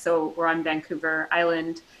Victoria. So we're on Vancouver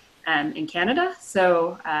Island in Canada.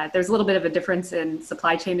 So there's a little bit of a difference in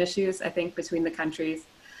supply chain issues, I think, between the countries.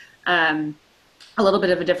 A little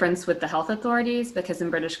bit of a difference with the health authorities, because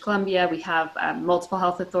in British Columbia, we have multiple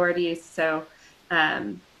health authorities. So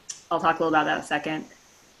I'll talk a little about that in a second.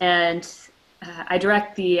 And I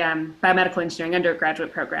direct the biomedical engineering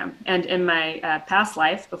undergraduate program. And in my past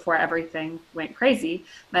life, before everything went crazy,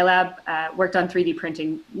 my lab worked on 3D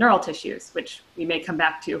printing neural tissues, which we may come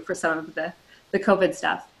back to for some of the COVID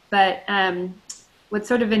stuff. But what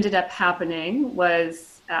sort of ended up happening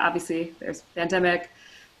was, obviously, there's a pandemic.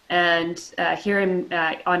 And here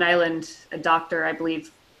on island, a doctor, I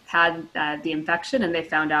believe, had the infection and they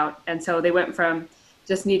found out. And so they went from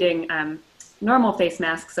just needing normal face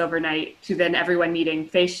masks overnight to then everyone needing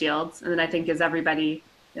face shields. And then I think, as everybody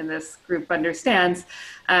in this group understands,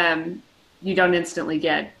 you don't instantly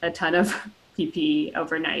get a ton of PPE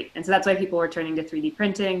overnight. And so that's why people were turning to 3D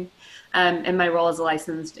printing. And my role as a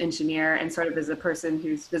licensed engineer and sort of as a person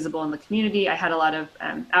who's visible in the community, I had a lot of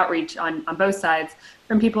outreach on both sides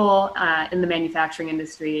from people in the manufacturing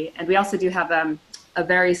industry. And we also do have a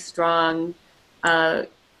very strong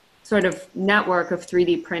sort of network of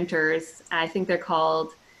 3D printers. I think they're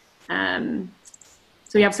called, so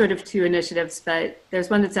we have sort of two initiatives, but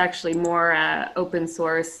there's one that's actually more open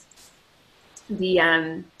source, the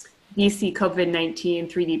BC COVID-19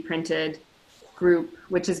 3D printed group,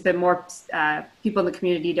 which has been more people in the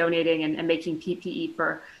community donating and making PPE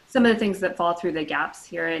for some of the things that fall through the gaps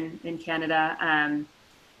here in Canada.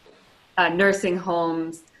 Nursing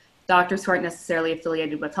homes, doctors who aren't necessarily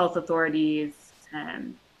affiliated with health authorities,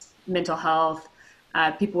 mental health,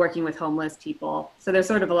 people working with homeless people. So there's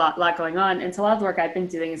sort of a lot going on. And so a lot of the work I've been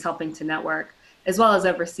doing is helping to network, as well as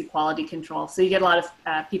oversee quality control. So you get a lot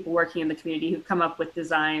of people working in the community who come up with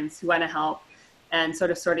designs, who want to help, and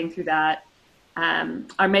sort of sorting through that.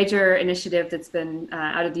 Our major initiative that's been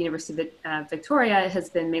out of the University of Victoria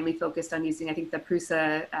has been mainly focused on using, I think, the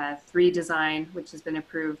PRUSA 3 design, which has been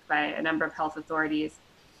approved by a number of health authorities.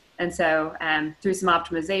 And so through some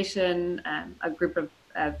optimization, a group of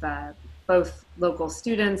both local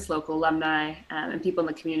students, local alumni, and people in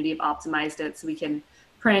the community have optimized it so we can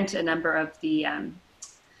print a number of the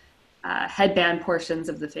headband portions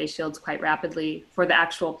of the face shields quite rapidly. For the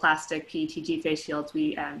actual plastic PETG face shields,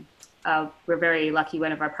 we're very lucky.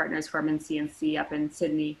 One of our partners, Foreman CNC up in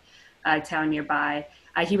Sydney, town nearby,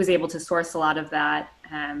 he was able to source a lot of that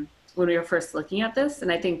when we were first looking at this.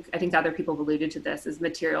 And I think other people have alluded to this, is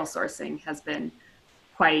material sourcing has been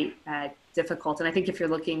quite difficult. And I think if you're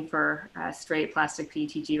looking for straight plastic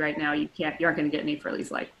PETG right now, you aren't going to get any for at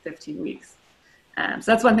least like 15 weeks. So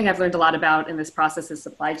that's one thing I've learned a lot about in this process, is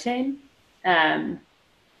supply chain.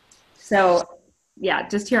 So yeah,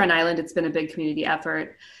 just here on island, it's been a big community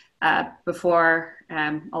effort. Before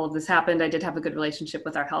all of this happened, I did have a good relationship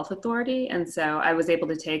with our health authority. And so I was able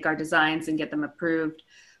to take our designs and get them approved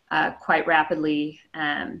quite rapidly.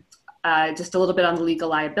 Just a little bit on the legal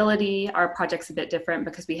liability. Our project's a bit different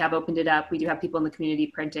because we have opened it up. We do have people in the community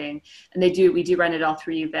printing, and we do run it all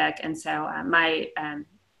through UVic. And so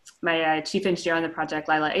my chief engineer on the project,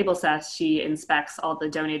 Lila Abelseth, she inspects all the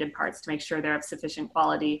donated parts to make sure they're of sufficient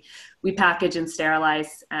quality. We package and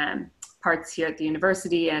sterilize parts here at the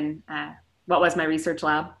university and what was my research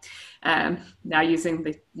lab. now using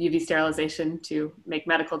the UV sterilization to make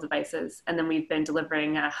medical devices. And then we've been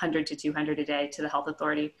delivering 100 to 200 a day to the health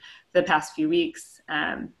authority for the past few weeks.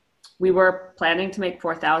 We were planning to make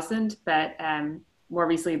 4,000, but more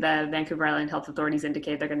recently, the Vancouver Island Health Authorities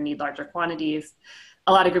indicated they're going to need larger quantities.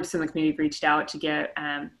 A lot of groups in the community have reached out to get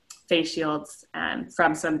face shields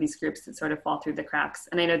from some of these groups that sort of fall through the cracks.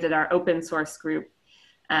 And I know that our open source group,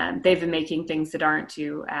 they've been making things that aren't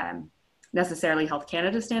to necessarily Health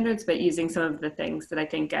Canada standards, but using some of the things that I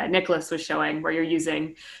think Nicholas was showing, where you're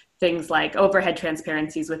using things like overhead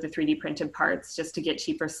transparencies with the 3D printed parts just to get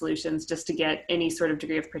cheaper solutions, just to get any sort of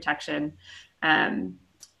degree of protection. And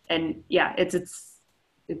yeah, it's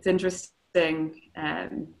interesting.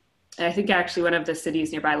 And I think actually one of the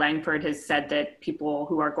cities nearby, Langford, has said that people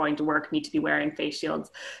who are going to work need to be wearing face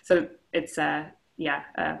shields. So it's a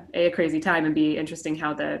crazy time, and be interesting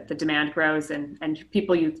how the demand grows, and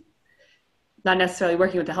people you not necessarily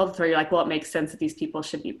working with the health authority, you're like, well, it makes sense that these people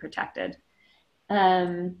should be protected.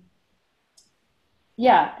 For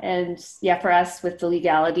us with the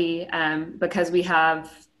legality, because we had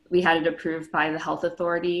it approved by the health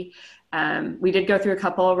authority, we did go through a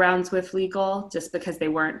couple of rounds with legal just because they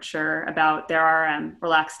weren't sure about, there are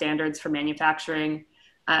relaxed standards for manufacturing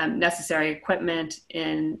necessary equipment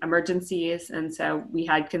in emergencies. And so we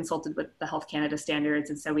had consulted with the Health Canada standards.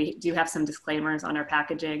 And so we do have some disclaimers on our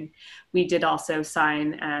packaging. We did also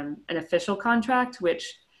sign an official contract,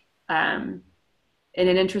 which in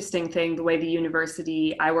an interesting thing, the way the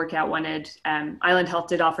university I work at wanted, Island Health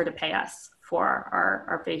did offer to pay us for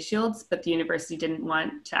our face shields, but the university didn't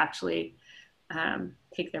want to actually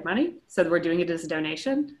take their money. So we're doing it as a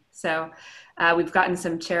donation. So we've gotten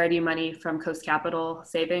some charity money from Coast Capital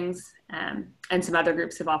Savings, and some other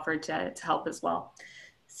groups have offered to help as well.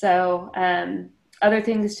 So other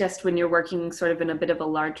things, just when you're working sort of in a bit of a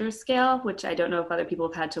larger scale, which I don't know if other people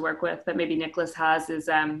have had to work with, but maybe Nicholas has, is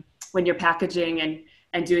when you're packaging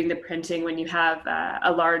and doing the printing, when you have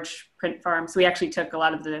a large print farm. So we actually took a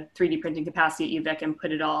lot of the 3D printing capacity at UVic and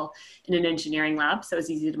put it all in an engineering lab, so it was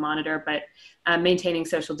easy to monitor, but maintaining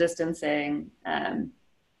social distancing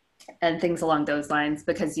and things along those lines,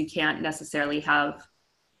 because you can't necessarily have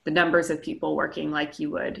the numbers of people working like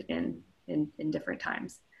you would in different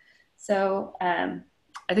times. So I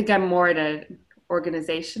think I'm more at an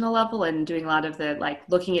organizational level and doing a lot of the, like,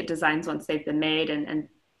 looking at designs once they've been made and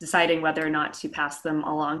deciding whether or not to pass them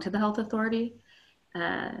along to the health authority.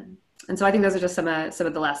 And so I think those are just some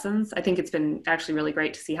of the lessons. I think it's been actually really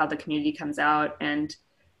great to see how the community comes out. And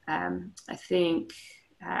I think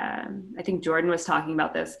Jordan was talking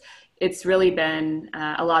about this. It's really been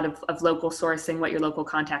a lot of local sourcing, what your local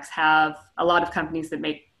contacts have. A lot of companies that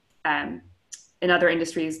make, in other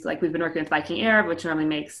industries, like we've been working with Viking Air, which normally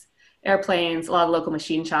makes airplanes. A lot of local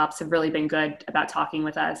machine shops have really been good about talking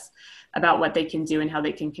with us about what they can do and how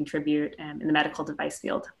they can contribute in the medical device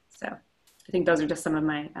field. So I think those are just some of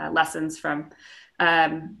my lessons from,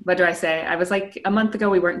 what do I say? I was like, a month ago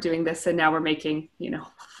we weren't doing this, and now we're making,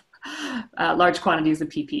 large quantities of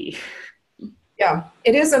PPE. Yeah,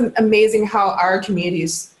 it is amazing how our community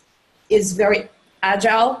is very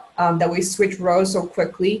agile, that we switch roles so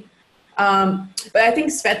quickly. But I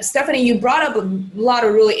think, Stephanie, you brought up a lot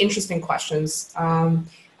of really interesting questions. But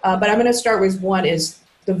I'm going to start with one, is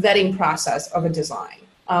the vetting process of a design.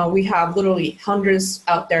 We have literally hundreds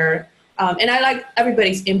out there. And I like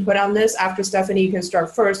everybody's input on this. After Stephanie, you can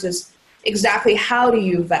start first, is exactly how do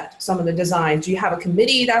you vet some of the designs? Do you have a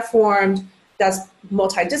committee that formed that's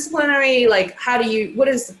multidisciplinary? Like, what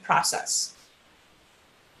is the process?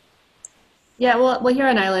 Yeah, well, here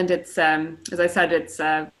on Island, it's, as I said, it's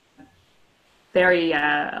very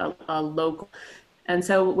local. And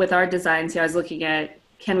so with our designs, I was looking at,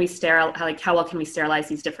 how well can we sterilize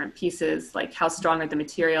these different pieces? Like, how strong are the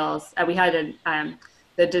materials? We had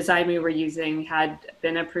the design we were using had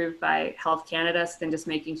been approved by Health Canada, so then just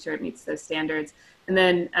making sure it meets those standards. And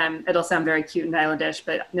then it'll sound very cute and Islandish,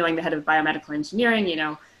 but knowing the head of biomedical engineering,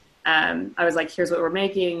 I was like, here's what we're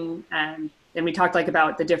making. And we talked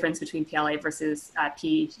about the difference between PLA versus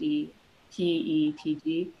PETG,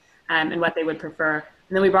 and what they would prefer.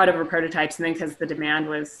 And then we brought over prototypes, and then because the demand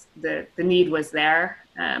was, the need was there,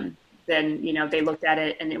 then, they looked at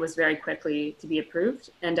it and it was very quickly to be approved.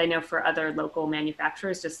 And I know for other local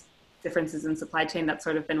manufacturers, just differences in supply chain, that's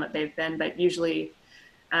sort of been what they've been. But usually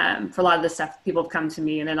for a lot of the stuff, people have come to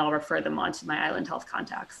me and then I'll refer them on to my Island Health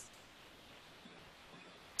contacts.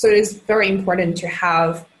 So it is very important to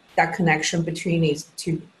have that connection between these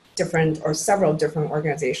two different or several different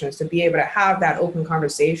organizations to be able to have that open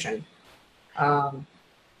conversation.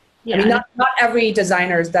 I mean, not every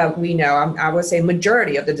designers that we know, I would say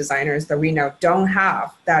majority of the designers that we know don't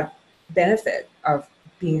have that benefit of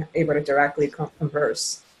being able to directly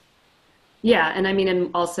converse. Yeah, and I mean,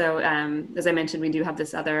 and also, as I mentioned, we do have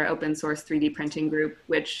this other open source 3D printing group,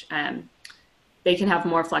 which they can have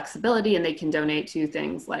more flexibility and they can donate to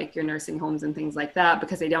things like your nursing homes and things like that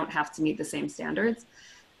because they don't have to meet the same standards.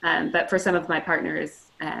 But for some of my partners,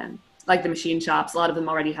 like the machine shops, a lot of them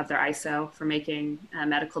already have their ISO for making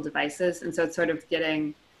medical devices. And so it's sort of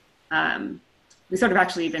getting, we sort of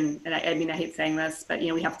actually even, and I mean, I hate saying this, but,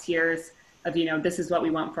 we have tiers of, this is what we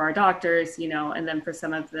want for our doctors, and then for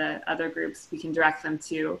some of the other groups, we can direct them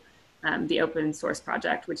to the open source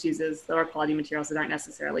project, which uses lower quality materials that aren't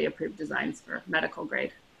necessarily approved designs for medical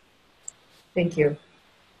grade. Thank you.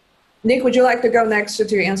 Nick, would you like to go next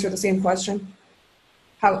to answer the same question?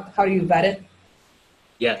 How do you vet it?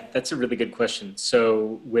 Yeah, that's a really good question.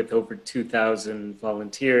 So with over 2,000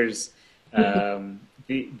 volunteers,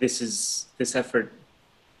 this effort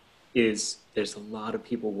is, there's a lot of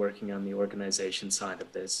people working on the organization side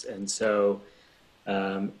of this. And so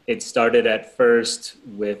it started at first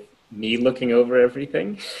with me looking over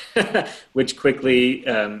everything, which quickly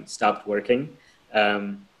stopped working.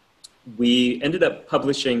 We ended up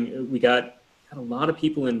publishing, we got a lot of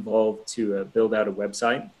people involved to build out a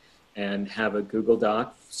website and have a Google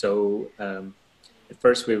Doc. So at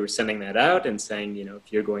first we were sending that out and saying,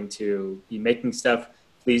 if you're going to be making stuff,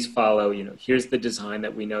 please follow, here's the design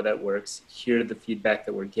that we know that works. Here's the feedback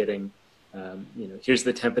that we're getting. Here's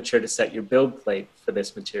the temperature to set your build plate for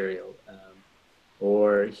this material.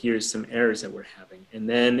 Or here's some errors that we're having. And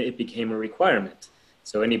then it became a requirement.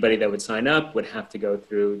 So anybody that would sign up would have to go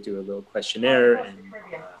through, do a little questionnaire and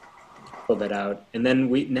pull that out. And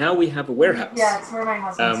then now we have a warehouse. Yeah, it's where my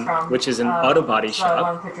husband's from. Which is an auto body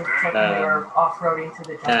shop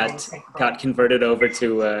that got converted over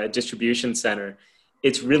to a distribution center.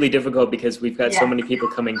 It's really difficult because we've got so many people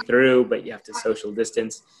coming through, but you have to social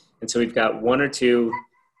distance. And so we've got one or two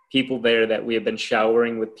people there that we have been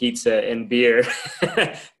showering with pizza and beer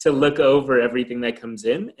to look over everything that comes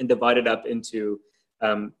in and divide it up into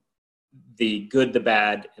the good, the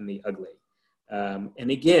bad, and the ugly.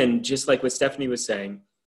 And again, just like what Stephanie was saying,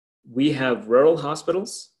 we have rural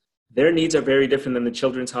hospitals. Their needs are very different than the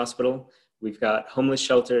Children's Hospital. We've got homeless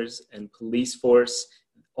shelters and police force.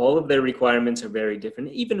 All of their requirements are very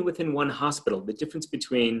different. Even within one hospital, the difference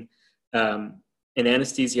between an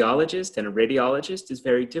anesthesiologist and a radiologist is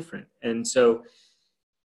very different. And so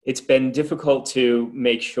it's been difficult to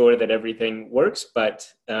make sure that everything works,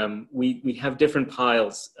 but we have different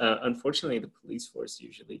piles. Unfortunately, the police force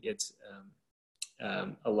usually gets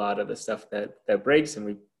a lot of the stuff that breaks,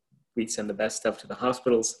 and we send the best stuff to the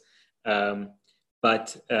hospitals.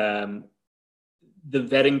 But the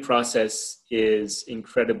vetting process is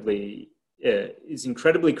incredibly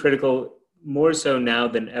critical, more so now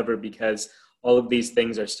than ever, because all of these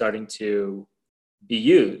things are starting to be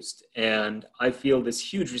used. And I feel this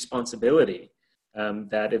huge responsibility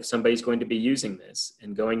that if somebody's going to be using this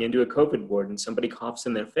and going into a COVID ward and somebody coughs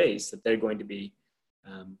in their face, that they're going to be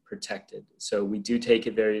protected. So we do take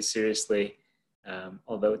it very seriously,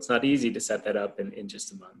 although it's not easy to set that up in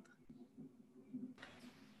just a month.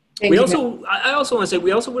 I also want to say,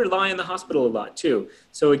 we also rely on the hospital a lot too.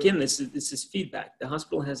 So again, this is feedback. The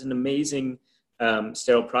hospital has an amazing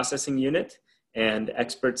sterile processing unit and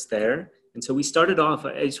experts there. And so we started off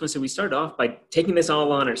by taking this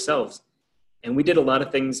all on ourselves. And we did a lot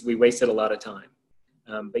of things, we wasted a lot of time.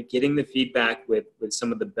 But getting the feedback with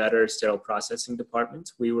some of the better sterile processing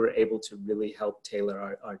departments, we were able to really help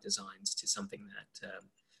tailor our designs to something that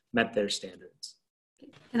met their standards.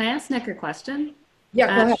 Can I ask Nick a question?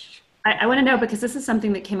 Yeah, go ahead. I want to know, because this is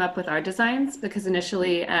something that came up with our designs, because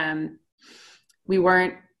initially we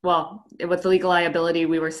weren't, well, with the legal liability,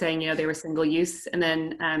 we were saying, they were single use. And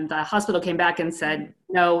then the hospital came back and said,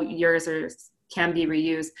 no, yours can be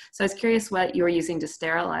reused. So I was curious what you were using to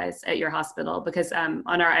sterilize at your hospital, because on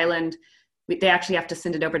our island, they actually have to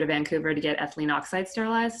send it over to Vancouver to get ethylene oxide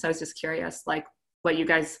sterilized. So I was just curious, like what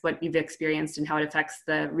you've experienced and how it affects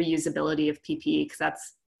the reusability of PPE, because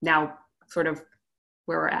that's now sort of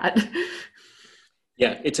where we're at.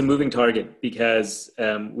 Yeah, it's a moving target, because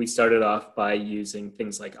we started off by using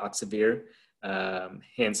things like Oxivir, hand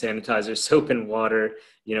sanitizer, soap and water,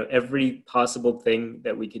 every possible thing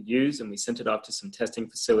that we could use. And we sent it off to some testing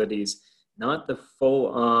facilities, not the full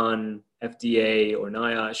on FDA or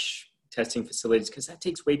NIOSH testing facilities, because that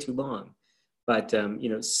takes way too long. But,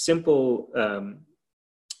 simple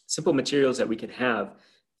materials that we could have.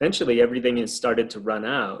 Eventually everything has started to run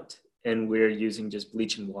out, and we're using just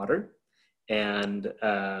bleach and water, and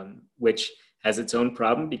which has its own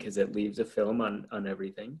problem because it leaves a film on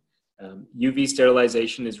everything. UV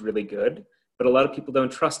sterilization is really good, but a lot of people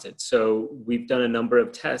don't trust it. So we've done a number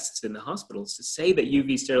of tests in the hospitals to say that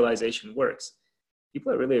UV sterilization works.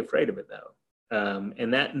 People are really afraid of it though.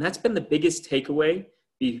 And that's been the biggest takeaway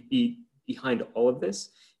behind all of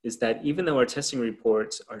this, is that even though our testing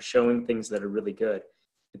reports are showing things that are really good,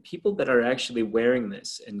 the people that are actually wearing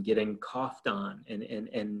this and getting coughed on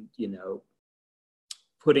and you know,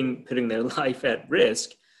 putting their life at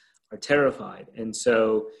risk are terrified. And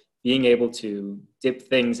so being able to dip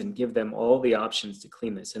things and give them all the options to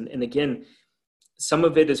clean this. And again, some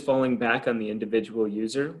of it is falling back on the individual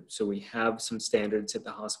user. So we have some standards at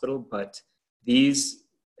the hospital, but these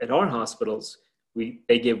at our hospitals,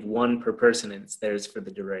 they give one per person and it's theirs for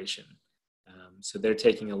the duration. So they're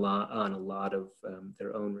taking a lot of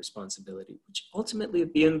their own responsibility, which ultimately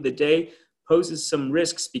at the end of the day poses some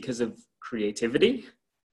risks because of creativity.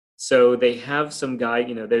 So they have some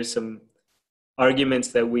you know, there's some arguments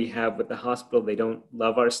that we have with the hospital. They don't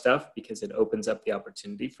love our stuff because it opens up the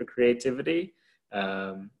opportunity for creativity.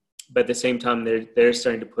 But at the same time, they're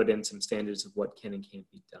starting to put in some standards of what can and can't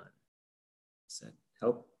be done. Does that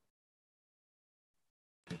help?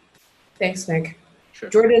 Thanks, Nick. Sure.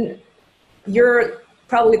 Jordan, you're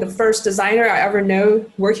probably the first designer I ever know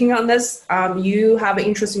working on this. You have an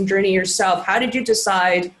interesting journey yourself. How did you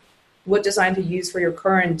decide what design to use for your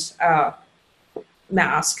current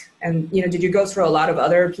mask? And you know, did you go through a lot of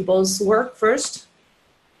other people's work first?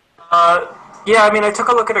 Yeah, I mean, I took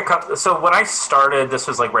a look at a couple. So when I started, this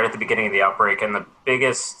was like right at the beginning of the outbreak, and the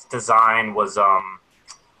biggest design was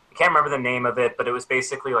I can't remember the name of it, but it was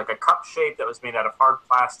basically like a cup shape that was made out of hard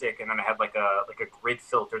plastic, and then it had like a grid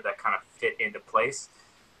filter that kind of fit into place.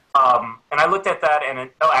 And I looked at that, and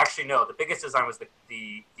the biggest design was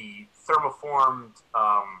the thermoformed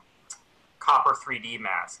copper 3D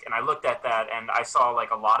mask. And I looked at that, and I saw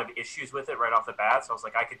like a lot of issues with it right off the bat. So I was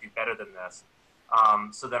like, I could do better than this.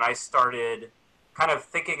 So then I started kind of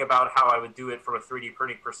thinking about how I would do it from a 3D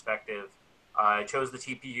printing perspective. I chose the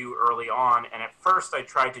TPU early on, and at first I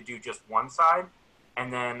tried to do just one side,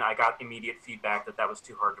 and then I got immediate feedback that was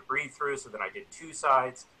too hard to breathe through, so then I did two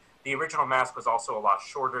sides. The original mask was also a lot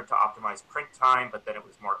shorter to optimize print time, but then it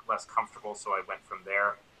was less comfortable, so I went from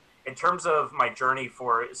there. In terms of my journey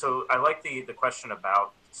so I like the question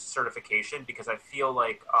about certification, because I feel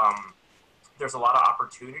like there's a lot of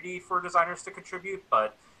opportunity for designers to contribute,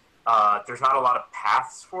 but there's not a lot of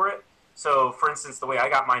paths for it. So, for instance, the way I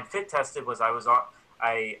got mine fit tested was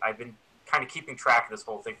I've been kind of keeping track of this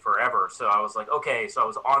whole thing forever. So I was like, okay, so I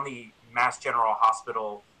was on the Mass General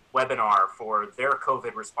Hospital webinar for their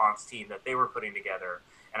COVID response team that they were putting together.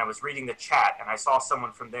 And I was reading the chat, and I saw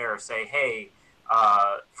someone from there say, hey,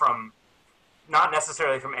 from not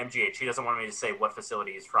necessarily from MGH. He doesn't want me to say what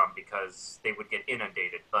facility he's from because they would get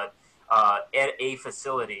inundated. But at a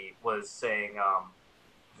facility was saying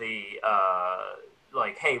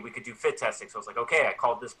like, hey, we could do fit testing. So I was like, okay, I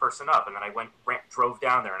called this person up, and then I drove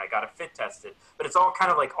down there and I got it fit tested. But it's all kind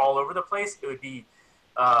of like all over the place. It would be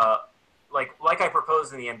like I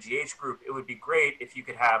proposed in the MGH group, it would be great if you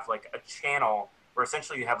could have like a channel where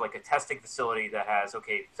essentially you have like a testing facility that has,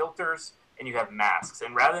 okay, filters and you have masks.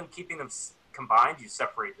 And rather than keeping them combined, you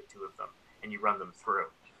separate the two of them and you run them through.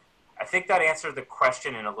 I think that answered the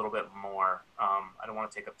question in a little bit more. I don't want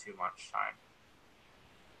to take up too much time.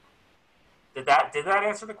 Did that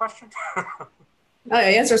answer the question? I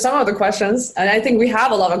answered some of the questions, and I think we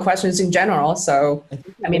have a lot of questions in general. So,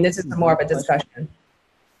 I mean, this is more of a discussion.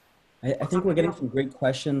 I think we're getting some great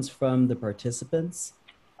questions from the participants.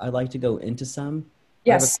 I'd like to go into some.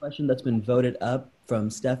 Yes. I have a question that's been voted up from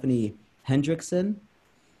Stephanie Hendrickson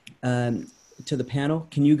to the panel.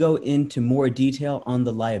 Can you go into more detail on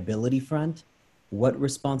the liability front? What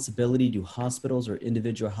responsibility do hospitals or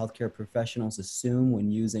individual healthcare professionals assume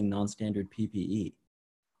when using non-standard PPE?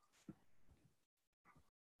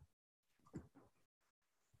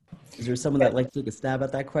 Is there someone that'd like to take a stab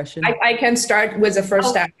at that question? I can start with the first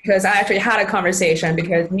step because I actually had a conversation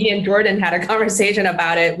because me and Jordan had a conversation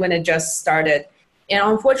about it when it just started. And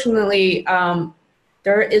unfortunately,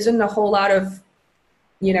 there isn't a whole lot of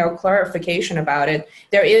clarification about it.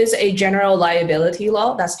 There is a general liability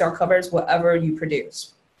law that still covers whatever you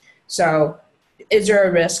produce. So is there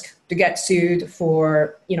a risk to get sued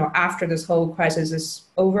for, after this whole crisis is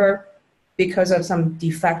over because of some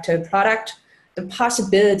defective product? The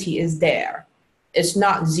possibility is there. It's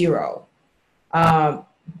not zero.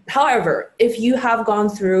 However, if you have gone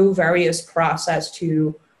through various process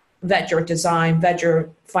to vet your design, vet your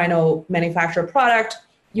final manufactured product,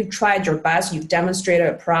 you've tried your best, you've demonstrated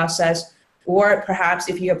a process, or perhaps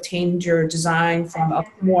if you obtained your design from a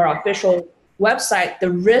more official website, the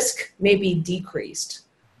risk may be decreased.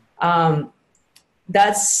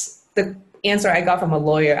 That's the answer I got from a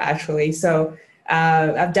lawyer, actually. So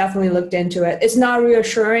I've definitely looked into it. It's not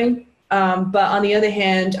reassuring, but on the other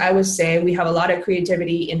hand, I would say we have a lot of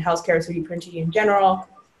creativity in healthcare 3D printing in general.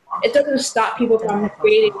 It doesn't stop people from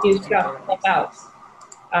creating new stuff to help out.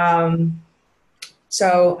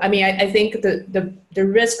 So, I mean, I think the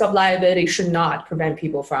risk of liability should not prevent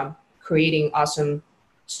people from creating awesome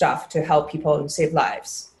stuff to help people and save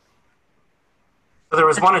lives. So there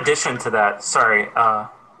was one addition to that. Sorry,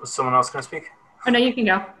 was someone else going to speak? Oh, no, you can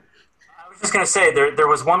go. I was just going to say there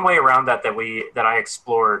was one way around that I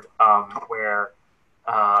explored where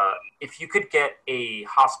if you could get a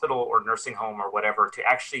hospital or nursing home or whatever to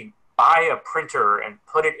actually buy a printer and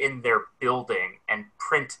put it in their building and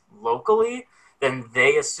print locally, then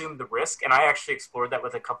they assume the risk. And I actually explored that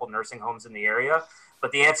with a couple nursing homes in the area.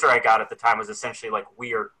 But the answer I got at the time was essentially like,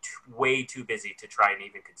 we are way too busy to try and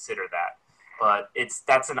even consider that. But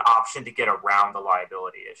that's an option to get around the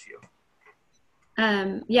liability issue.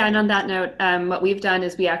 Yeah, and on that note, what we've done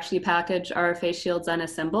is we actually package our face shields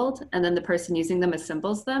unassembled, and then the person using them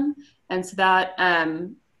assembles them. And so that,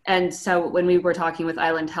 and so when we were talking with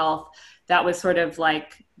Island Health, that was sort of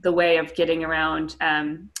like the way of getting around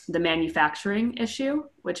the manufacturing issue,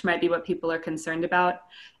 which might be what people are concerned about.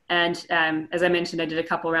 And as I mentioned, I did a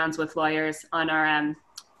couple rounds with lawyers on our,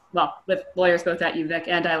 with lawyers both at UVic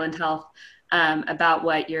and Island Health about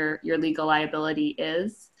what your legal liability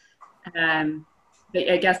is.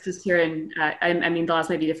 I guess just here in, I mean, the laws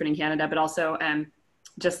might be different in Canada, but also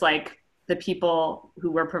just like the people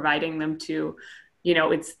who we're providing them to, you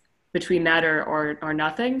know, it's between that or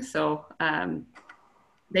nothing. So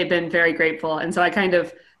they've been very grateful. And so I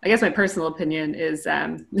guess my personal opinion is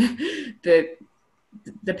that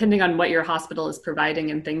depending on what your hospital is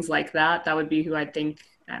providing and things like that, that would be who I think.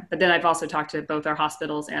 But then I've also talked to both our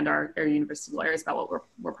hospitals and our university lawyers about what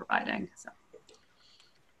we're providing. So.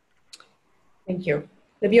 Thank you.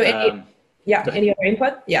 Any other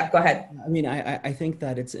input? Yeah, go ahead. I mean, I think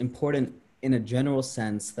that it's important in a general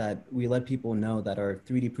sense that we let people know that our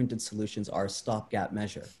 3D printed solutions are a stopgap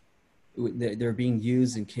measure. They're being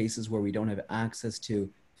used in cases where we don't have access to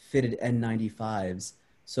fitted N95s.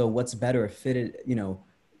 So what's better, a fitted,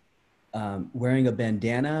 wearing a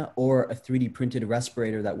bandana or a 3D printed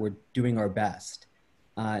respirator that we're doing our best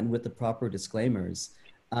and with the proper disclaimers.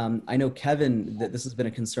 I know Kevin, that this has been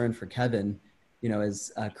a concern for Kevin,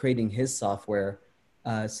 is creating his software.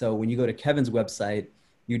 So when you go to Kevin's website,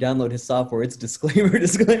 you download his software, it's disclaimer,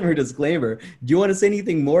 disclaimer, disclaimer. Do you want to say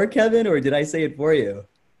anything more, Kevin, or did I say it for you?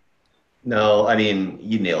 No, I mean,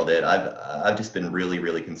 you nailed it. I've just been really,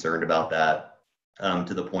 really concerned about that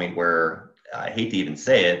to the point where I hate to even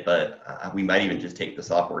say it, but we might even just take the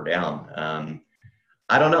software down.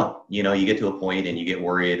 I don't know. You get to a point and you get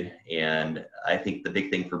worried. And I think the big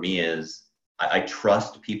thing for me is I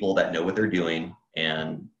trust people that know what they're doing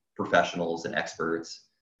and professionals and experts.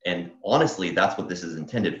 And honestly, that's what this is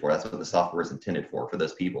intended for. That's what the software is intended for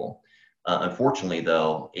those people. Unfortunately,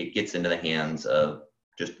 though, it gets into the hands of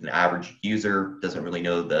just an average user, doesn't really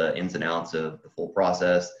know the ins and outs of the full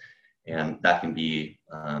process. And that can be,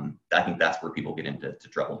 I think that's where people get into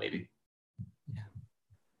trouble maybe.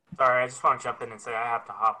 Sorry, I just want to jump in and say I have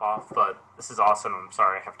to hop off, but this is awesome. I'm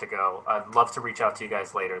sorry I have to go. I'd love to reach out to you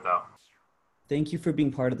guys later, though. Thank you for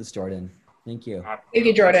being part of this, Jordan. Thank you. Thank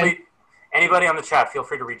you, Jordan. Anybody on the chat, feel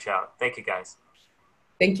free to reach out. Thank you, guys.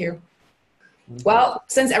 Thank you. Well,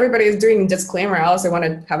 since everybody is doing disclaimer, I also want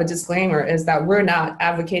to have a disclaimer is that we're not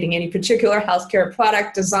advocating any particular healthcare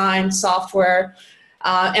product, design, software,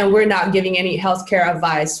 and we're not giving any healthcare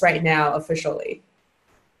advice right now officially.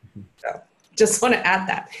 So just want to add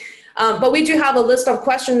that. But we do have a list of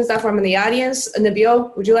questions that from the audience.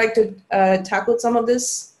 Nabil, would you like to tackle some of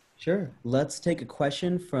this? Sure. Let's take a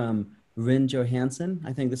question from Rin Johansson.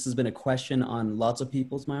 I think this has been a question on lots of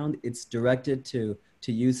people's mind. It's directed to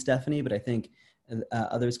you, Stephanie, but I think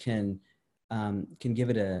others can give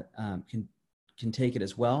it can take it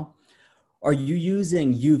as well. Are you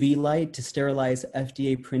using UV light to sterilize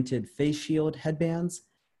FDA printed face shield headbands?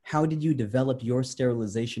 How did you develop your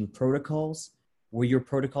sterilization protocols? Were your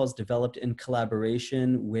protocols developed in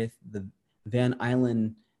collaboration with the Van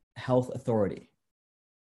Island Health Authority?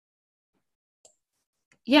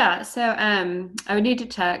 Yeah, so I would need to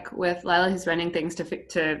check with Lila, who's running things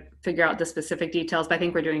to figure out the specific details, but I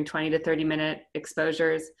think we're doing 20 to 30 minute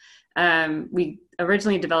exposures. We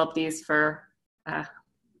originally developed these for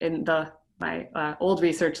in my old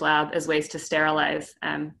research lab as ways to sterilize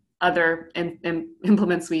other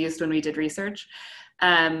implements we used when we did research.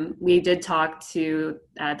 We did talk to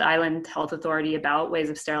the Island Health Authority about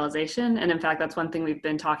ways of sterilization. And in fact, that's one thing we've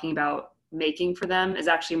been talking about making for them is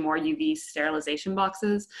actually more UV sterilization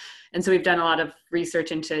boxes. And so we've done a lot of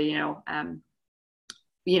research into,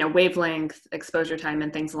 wavelength, exposure time,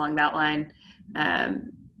 and things along that line.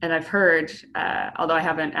 And I've heard, although I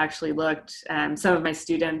haven't actually looked, some of my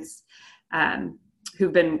students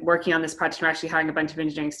who've been working on this project, we're actually hiring a bunch of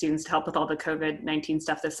engineering students to help with all the COVID-19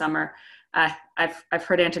 stuff this summer. I've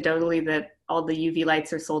heard anecdotally that all the UV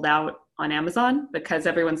lights are sold out on Amazon because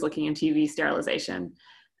everyone's looking into UV sterilization.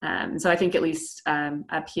 So I think at least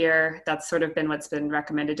up here, that's sort of been what's been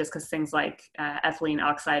recommended, just because things like ethylene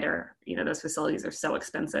oxide are, those facilities are so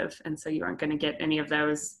expensive. And so you aren't going to get any of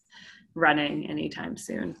those running anytime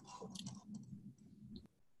soon.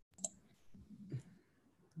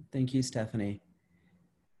 Thank you, Stephanie.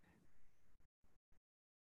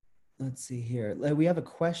 Let's see here. We have a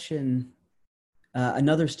question,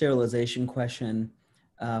 another sterilization question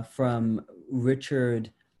from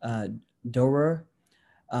Richard Dorer.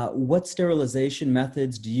 What sterilization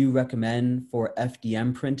methods do you recommend for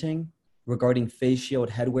FDM printing regarding face shield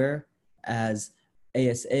headwear as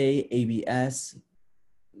ASA, ABS?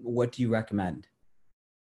 What do you recommend?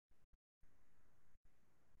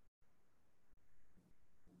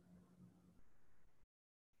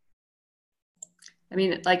 I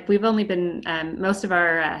mean, like we've only been, most of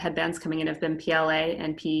our headbands coming in have been PLA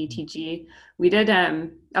and PETG. We did, I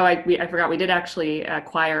forgot, we did actually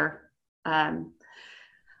acquire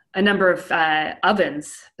a number of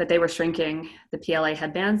ovens, but they were shrinking the PLA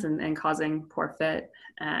headbands and causing poor fit.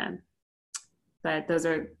 But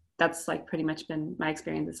that's like pretty much been my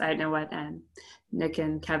experiences. I don't know what Nick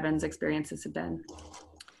and Kevin's experiences have been.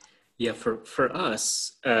 Yeah, for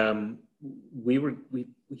us, we've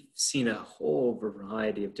seen a whole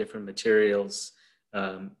variety of different materials.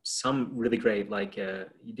 Some really great, like you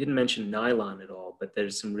didn't mention nylon at all, but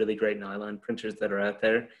there's some really great nylon printers that are out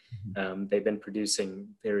there. They've been producing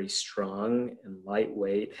very strong and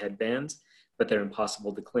lightweight headbands, but they're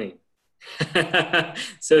impossible to clean.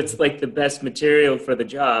 So it's like the best material for the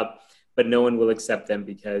job, but no one will accept them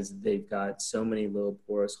because they've got so many little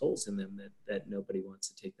porous holes in them that nobody wants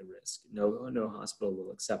to take the risk. No hospital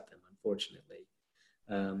will accept them, unfortunately.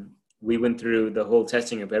 We went through the whole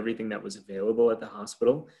testing of everything that was available at the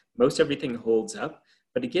hospital. Most everything holds up.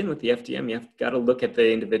 But again, with the FDM, you've got to look at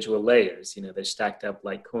the individual layers. They're stacked up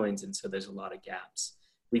like coins, and so there's a lot of gaps.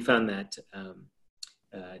 We found that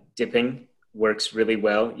dipping works really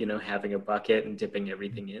well, having a bucket and dipping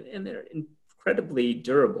everything in, and they're incredibly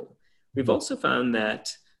durable. We've also found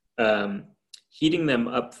that heating them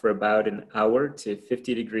up for about an hour to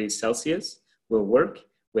 50 degrees Celsius will work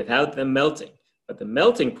without them melting. But the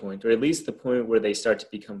melting point, or at least the point where they start to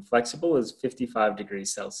become flexible, is 55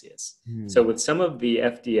 degrees Celsius. So with some of the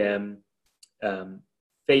FDM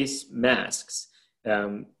face masks,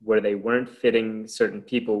 where they weren't fitting certain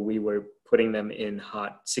people, we were putting them in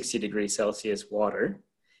hot 60 degrees Celsius water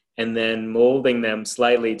and then molding them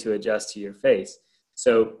slightly to adjust to your face.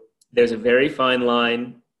 So there's a very fine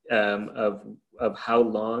line of how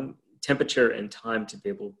long, temperature and time to be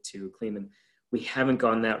able to clean them. We haven't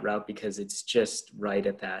gone that route because it's just right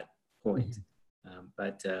at that point.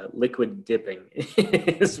 But liquid dipping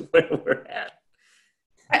is where we're at.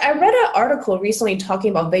 I read an article recently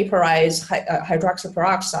talking about vaporized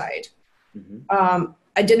hydroxyperoxide.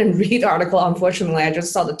 I didn't read the article, unfortunately. I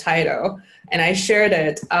just saw the title and I shared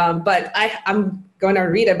it. But I'm going to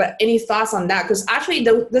read it. But any thoughts on that? Because actually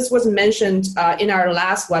this was mentioned in our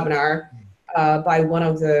last webinar by one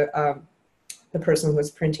of the person who was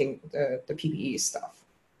printing the PPE stuff.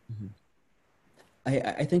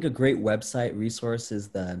 I think a great website resource is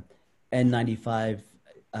the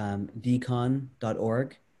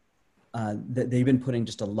N95decon.org. They've been putting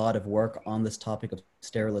just a lot of work on this topic of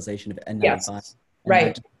sterilization of N95. Yes,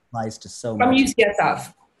 right. That applies to so much. From much.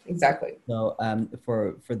 UCSF, exactly. So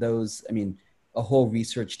for those, a whole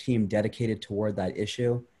research team dedicated toward that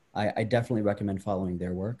issue, I definitely recommend following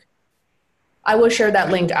their work. I will share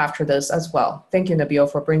that link after this as well. Thank you, Nabil,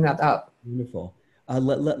 for bringing that up. Wonderful.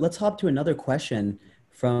 Let's hop to another question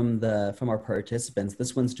from our participants.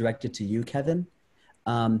 This one's directed to you, Kevin.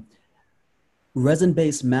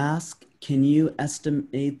 Resin-based mask, can you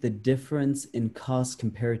estimate the difference in cost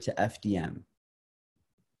compared to FDM?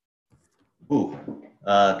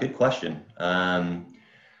 Good question.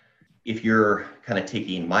 If you're kind of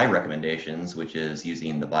taking my recommendations, which is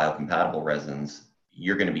using the biocompatible resins,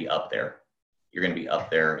 you're going to be up there. You're going to be up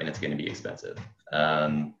there and it's going to be expensive.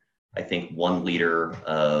 I think 1 liter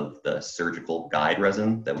of the surgical guide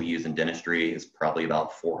resin that we use in dentistry is probably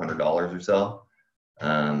about $400 or so.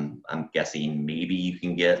 I'm guessing maybe you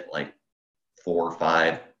can get like 4 or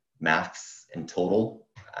 5 masks in total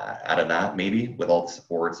out of that, maybe with all the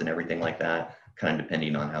supports and everything like that, kind of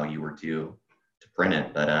depending on how you were to print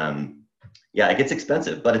it. But yeah, it gets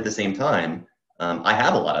expensive, but at the same time, I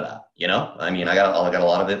have a lot of that, you know. I mean, I got a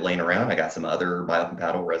lot of it laying around. I got some other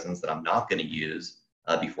biocompatible resins that I'm not going to use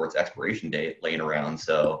before its expiration date laying around.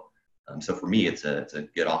 So, so for me, it's a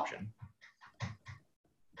good option.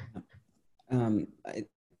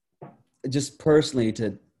 Just personally,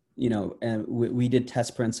 to we did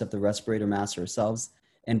test prints of the respirator mask ourselves,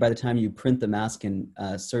 and by the time you print the mask in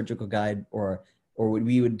surgical guide or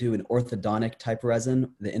we would do an orthodontic type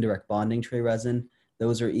resin, the indirect bonding tray resin.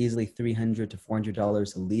 Those are easily $300 to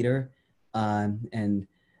 $400 a liter. And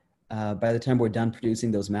by the time we're done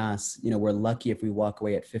producing those masks, we're lucky if we walk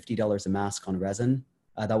away at $50 a mask on resin.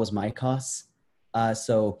 That was my costs.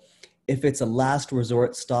 So if it's a last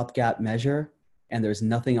resort stopgap measure and there's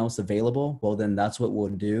nothing else available, well, then that's what we'll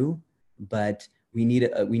do. But we need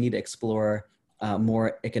to explore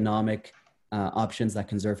more economic options that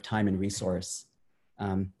conserve time and resource.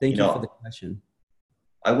 Thank you for the question.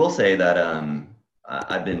 I will say that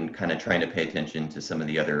I've been kind of trying to pay attention to some of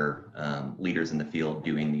the other leaders in the field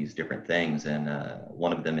doing these different things. And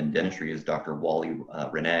one of them in dentistry is Dr. Wally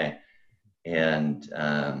Rene. And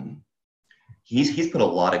he's put a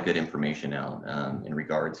lot of good information out in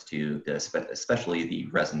regards to this, especially the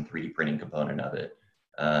resin 3D printing component of it.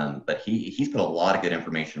 But he's put a lot of good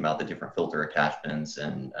information about the different filter attachments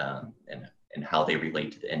and how they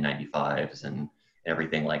relate to the N95s and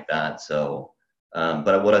everything like that. So,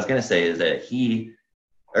 but what I was going to say is that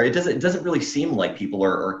it doesn't really seem like people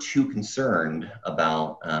are too concerned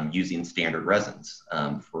about using standard resins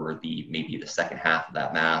for maybe the second half of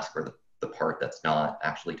that mask or the part that's not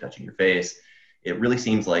actually touching your face. It really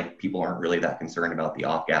seems like people aren't really that concerned about the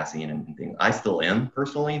off-gassing and things. I still am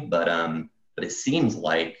personally, but it seems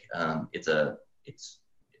like it's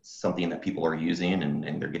something that people are using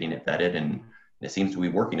and they're getting it vetted and it seems to be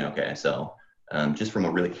working okay. So just from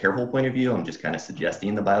a really careful point of view, I'm just kind of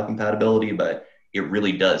suggesting the biocompatibility, but it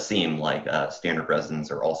really does seem like standard resins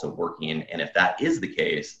are also working. And if that is the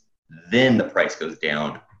case, then the price goes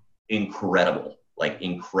down incredible.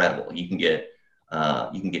 You can get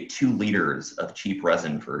 2 liters of cheap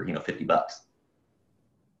resin for $50.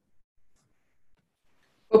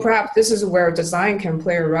 Well, perhaps this is where design can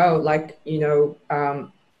play a role. I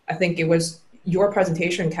think it was your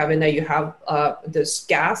presentation, Kevin, that you have this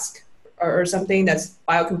gas or something that's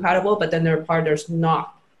biocompatible, but then there's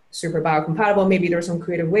not super biocompatible. Maybe there's some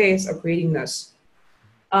creative ways of creating this.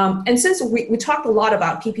 And since we talked a lot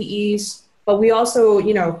about PPEs, but we also,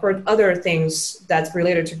 heard other things that's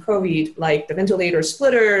related to COVID, like the ventilator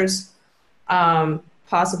splitters,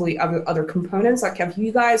 possibly other components. Like, have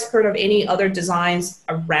you guys heard of any other designs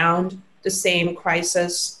around the same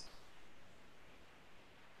crisis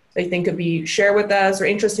that you think could be shared with us or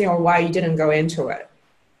interesting, or why you didn't go into it?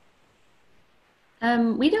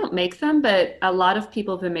 We don't make them, but a lot of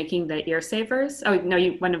people have been making the ear savers. Oh, no,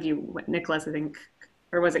 one of you, Nicholas, I think,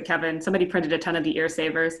 or was it Kevin? Somebody printed a ton of the ear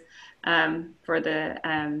savers for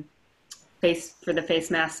the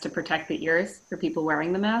face masks to protect the ears for people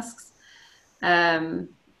wearing the masks. I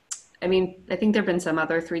think there've been some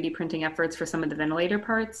other 3D printing efforts for some of the ventilator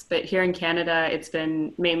parts, but here in Canada, it's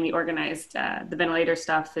been mainly organized. The ventilator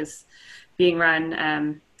stuff is being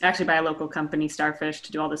run actually by a local company, Starfish,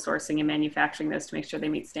 to do all the sourcing and manufacturing this to make sure they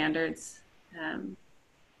meet standards. I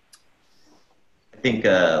think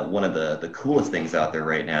one of the coolest things out there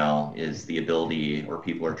right now is the ability where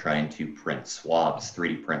people are trying to print swabs,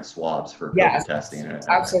 3D print swabs for COVID testing. And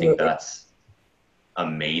absolutely. I think that's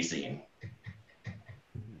amazing.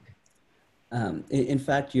 In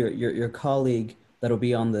fact, your colleague that'll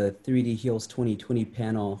be on the 3D Heals 2020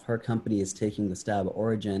 panel, her company is taking the stab.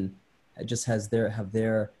 Origin just have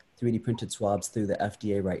their 3D printed swabs through the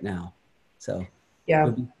FDA right now. So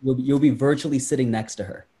yeah, you'll be virtually sitting next to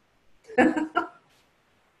her.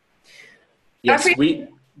 Yes, we've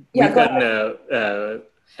had a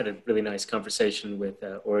really nice conversation with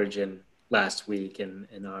Origin last week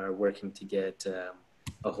and are working to get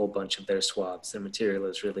a whole bunch of their swabs. Their material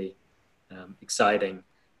is really exciting.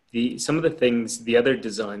 Some of the other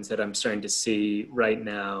designs that I'm starting to see right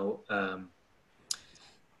now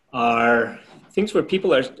are things where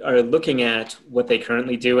people are looking at what they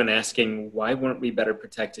currently do and asking, why weren't we better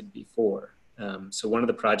protected before? So one of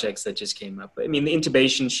the projects that just came up, the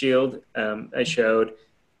intubation shield I showed,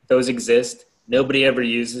 those exist. Nobody ever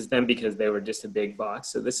uses them because they were just a big box.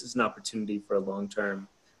 So this is an opportunity for a long-term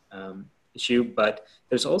issue. But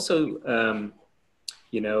there's also,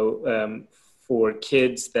 for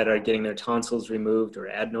kids that are getting their tonsils removed or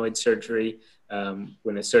adenoid surgery.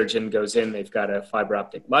 When a surgeon goes in, they've got a fiber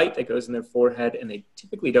optic light that goes in their forehead, and they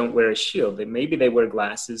typically don't wear a shield. Maybe they wear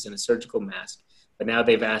glasses and a surgical mask, but now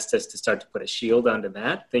they've asked us to start to put a shield onto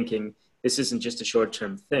that, thinking this isn't just a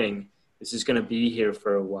short-term thing. This is going to be here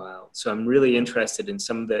for a while. So I'm really interested in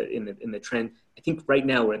some of the trend. I think right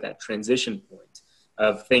now we're at that transition point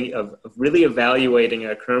of really evaluating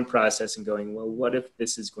our current process and going, well, what if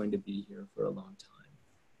this is going to be here for a long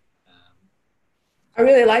time? I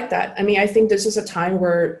really like that. I mean, I think this is a time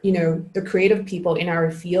where, the creative people in our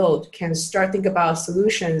field can start think about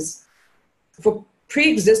solutions for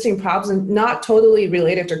pre-existing problems not totally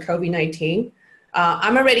related to COVID-19.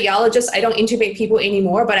 I'm a radiologist. I don't intubate people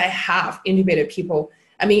anymore, but I have intubated people.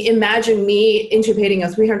 I mean, imagine me intubating a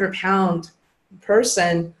 300-pound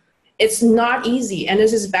person. It's not easy. And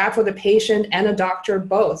this is bad for the patient and the doctor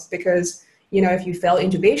both, because, if you fail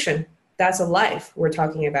intubation, that's a life we're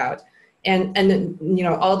talking about. And then,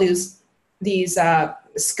 all these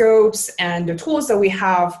scopes and the tools that we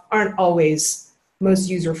have aren't always most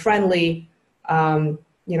user-friendly, and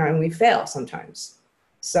we fail sometimes.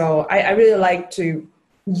 So I really like to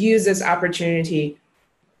use this opportunity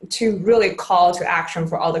to really call to action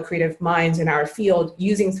for all the creative minds in our field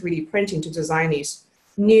using 3D printing to design these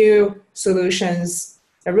new solutions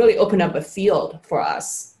that really open up a field for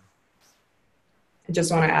us. I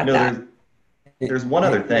just want to add that. There's one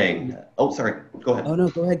other thing. Oh, sorry. Go ahead. Oh, no,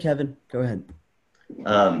 go ahead, Kevin. Go ahead.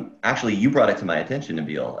 Actually, you brought it to my attention,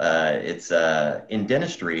 Nabil. It's in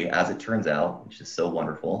dentistry, as it turns out, which is so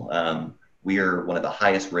wonderful. We are one of the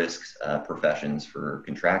highest risk professions for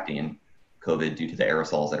contracting COVID due to the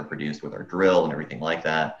aerosols that are produced with our drill and everything like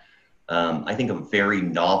that. I think a very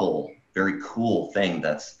novel, very cool thing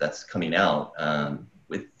that's coming out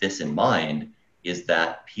with this in mind is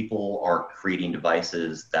that people are creating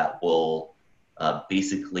devices that will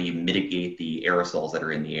basically mitigate the aerosols that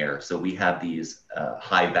are in the air. So we have these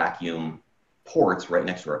high vacuum ports right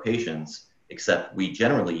next to our patients, except we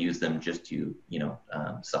generally use them just to,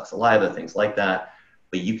 suck saliva, things like that.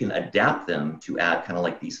 But you can adapt them to add kind of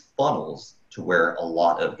like these funnels to where a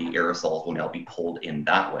lot of the aerosols will now be pulled in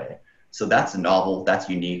that way. So that's novel, that's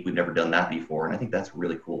unique. We've never done that before. And I think that's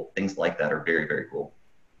really cool. Things like that are very, very cool.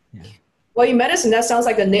 Yeah. Well, in medicine, that sounds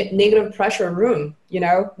like a negative pressure room.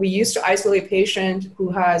 We used to isolate a patient who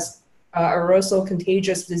has aerosol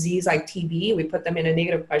contagious disease like TB. We put them in a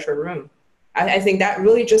negative pressure room. I think that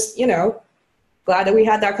really just, glad that we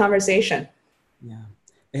had that conversation. Yeah.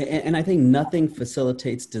 And I think nothing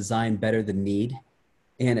facilitates design better than need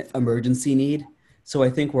and emergency need. So I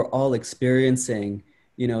think we're all experiencing,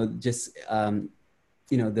 this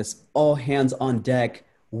all hands on deck,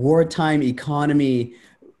 wartime economy.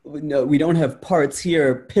 No, we don't have parts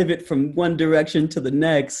here, pivot from one direction to the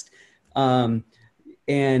next, and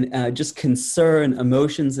just concern,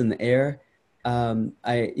 emotions in the air.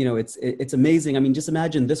 It's amazing. I mean, just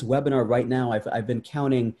imagine this webinar right now. I've been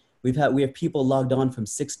counting. We have people logged on from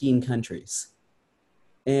 16 countries,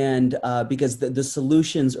 and because the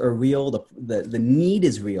solutions are real, the need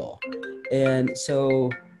is real, and so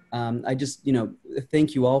I just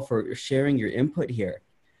thank you all for sharing your input here.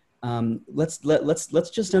 Let's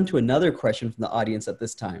just jump to another question from the audience at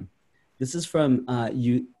this time. This is from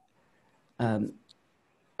you.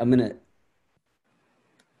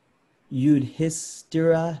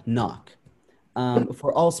 Yudhistira Knock.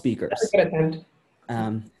 For all speakers.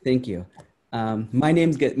 Thank you. My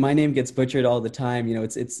name gets butchered all the time.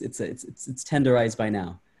 It's tenderized by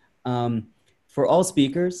now. For all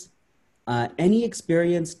speakers, any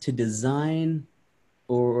experience to design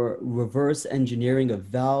or reverse engineering a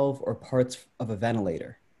valve or parts of a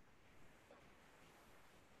ventilator?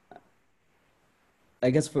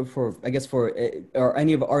 Are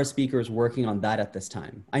any of our speakers working on that at this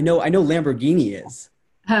time? I know Lamborghini is.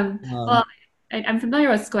 Well, I'm familiar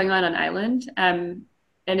with what's going on island. And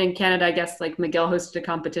in Canada, I guess like McGill hosted a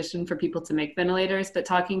competition for people to make ventilators, but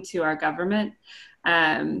talking to our government,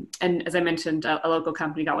 and as I mentioned, a local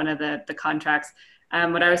company got one of the contracts.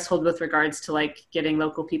 What I was told with regards to like getting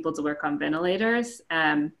local people to work on ventilators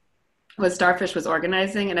was Starfish was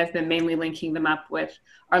organizing, and I've been mainly linking them up with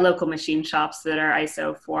our local machine shops that are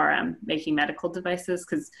ISO for making medical devices,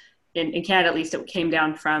 because in Canada, at least, it came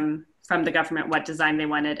down from the government what design they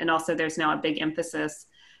wanted. And also there's now a big emphasis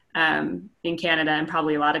in Canada and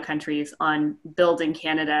probably a lot of countries on building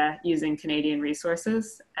Canada using Canadian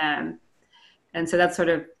resources. And so that's sort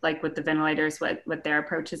of like with the ventilators, what their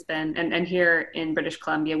approach has been. And here in British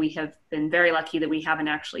Columbia, we have been very lucky that we haven't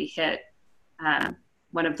actually hit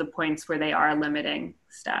one of the points where they are limiting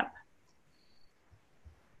STEP.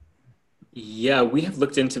 Yeah, we have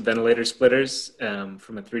looked into ventilator splitters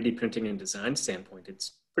from a 3D printing and design standpoint.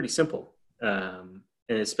 It's pretty simple. And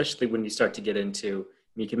especially when you start to get into,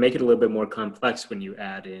 you can make it a little bit more complex when you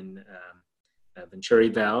add in Venturi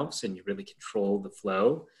valves and you really control the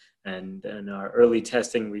flow. And in our early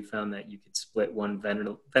testing, we found that you could split one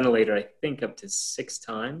ventilator, I think, up to 6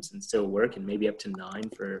 times and still work, and maybe up to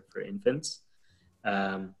 9 for infants.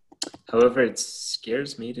 However, it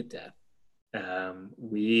scares me to death.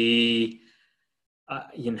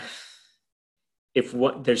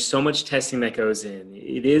 There's so much testing that goes in,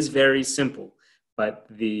 it is very simple, but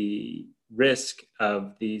the risk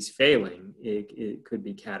of these failing, it could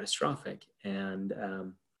be catastrophic. And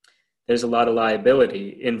there's a lot of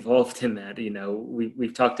liability involved in that.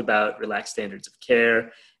 We've talked about relaxed standards of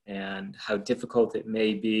care and how difficult it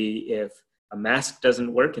may be if a mask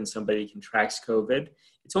doesn't work and somebody contracts COVID.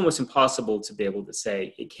 It's almost impossible to be able to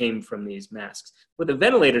say it came from these masks. With a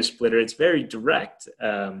ventilator splitter, it's very direct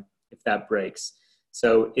if that breaks.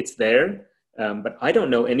 So it's there, but I don't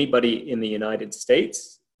know anybody in the United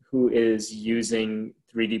States who is using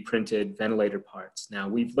 3D printed ventilator parts. Now,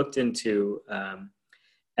 we've looked into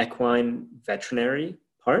equine veterinary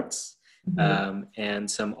parts and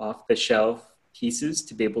some off-the-shelf pieces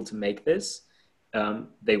to be able to make this.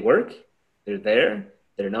 They work, they're there,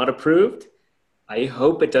 they're not approved. I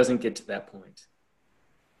hope it doesn't get to that point.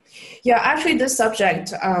 Yeah, actually, this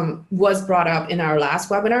subject was brought up in our last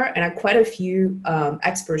webinar, and quite a few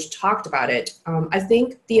experts talked about it. I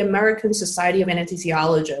think the American Society of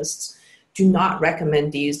Anesthesiologists do not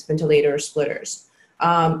recommend these ventilator splitters.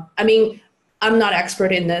 I mean, I'm not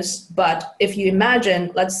expert in this, but if you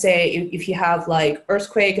imagine, let's say if you have like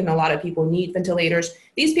earthquake and a lot of people need ventilators,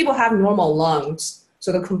 these people have normal lungs.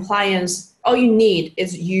 So the compliance, all you need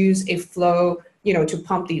is use a flow, to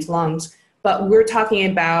pump these lungs. But we're talking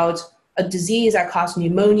about a disease that causes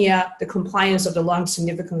pneumonia, the compliance of the lungs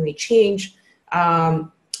significantly change.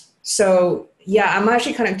 So yeah, I'm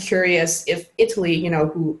actually kind of curious if Italy,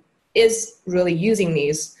 who is really using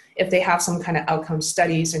these, if they have some kind of outcome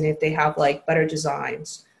studies and if they have like better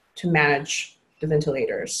designs to manage the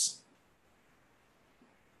ventilators.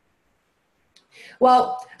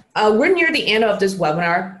 Well, we're near the end of this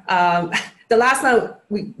webinar. The last night,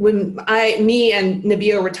 when me and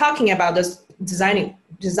Nabil were talking about this design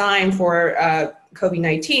for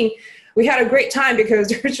COVID-19, we had a great time because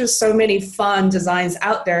there's just so many fun designs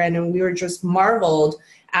out there, and we were just marveled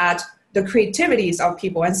at the creativities of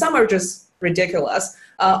people, and some are just ridiculous.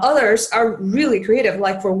 Others are really creative.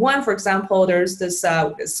 Like for example, there's this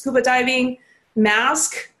scuba diving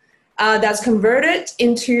mask that's converted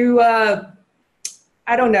into, I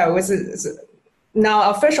don't know, it's now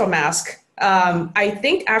official mask. I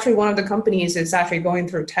think actually one of the companies is actually going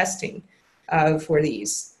through testing for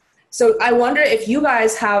these. So I wonder if you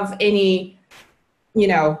guys have any,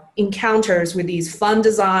 encounters with these fun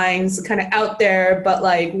designs kind of out there, but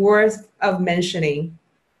like worth of mentioning.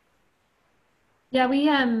 Yeah, we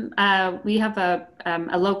have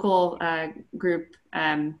a local group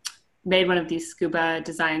made one of these scuba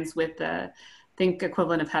designs with the, I think,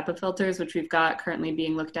 equivalent of HEPA filters, which we've got currently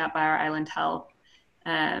being looked at by our Island Health.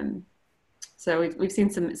 So we've seen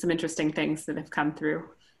some interesting things that have come through.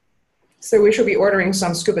 So we should be ordering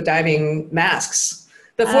some scuba diving masks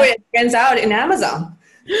before it ends out in Amazon.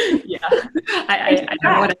 Yeah, I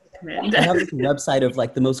know what I recommend. I have this website of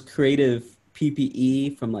like the most creative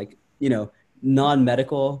PPE from like,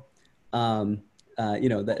 non-medical,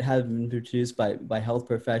 that have been produced by health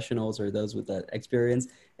professionals or those with that experience.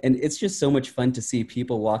 And it's just so much fun to see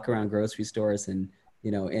people walk around grocery stores and,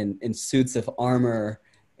 in suits of armor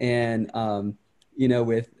and,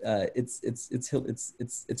 with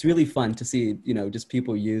it's really fun to see, just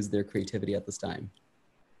people use their creativity at this time.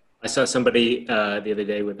 I saw somebody the other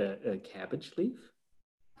day with a cabbage leaf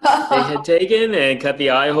they had taken and cut the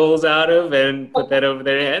eye holes out of and put that over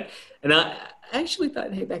their head. And I actually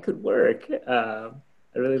thought, hey, that could work. I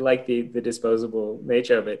really like the disposable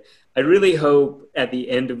nature of it. I really hope at the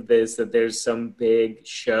end of this that there's some big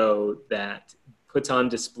show that puts on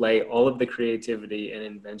display all of the creativity and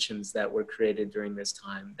inventions that were created during this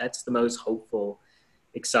time. That's the most hopeful,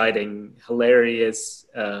 exciting, hilarious,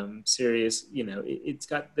 serious,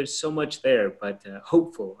 there's so much there, but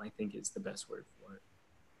hopeful, I think, is the best word for it.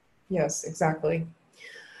 Yes, exactly.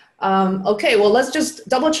 Okay, well, let's just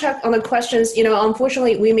double check on the questions.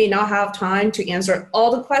 Unfortunately, we may not have time to answer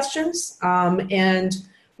all the questions, and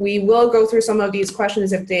we will go through some of these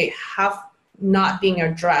questions if they have not being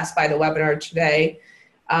addressed by the webinar today.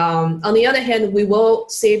 On the other hand, we will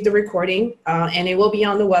save the recording and it will be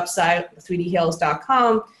on the website,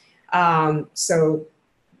 3dheals.com. So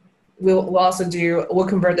we'll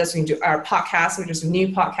convert this into our podcast, which is a new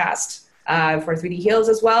podcast for 3D Heals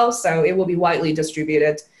as well. So it will be widely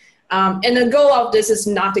distributed. And the goal of this is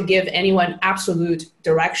not to give anyone absolute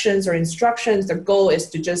directions or instructions. The goal is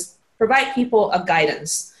to just provide people a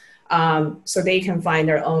guidance so they can find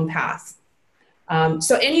their own path.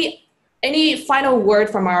 So any final word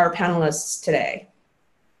from our panelists today?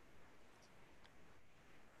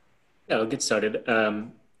 Yeah, I'll get started.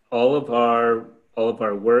 All of our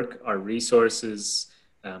work, our resources,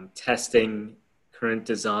 testing, current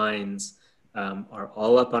designs are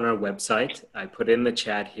all up on our website. I put in the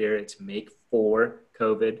chat here. It's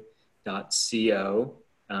makeforcovid.co.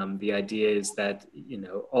 The idea is that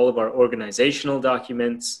all of our organizational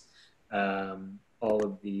documents, all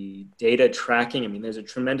of the data tracking. I mean, there's a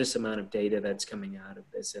tremendous amount of data that's coming out of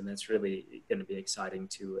this, and that's really going to be exciting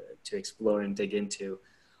to explore and dig into.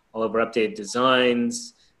 All of our updated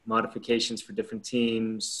designs, modifications for different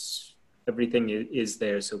teams, everything is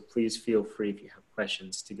there. So please feel free, if you have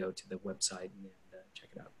questions, to go to the website and check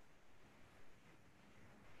it out.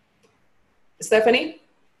 Stephanie?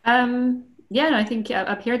 Yeah, no, I think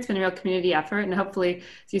up here it's been a real community effort, and hopefully,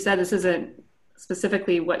 as you said, this isn't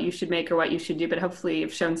specifically what you should make or what you should do, but hopefully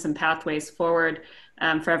you've shown some pathways forward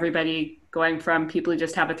for everybody, going from people who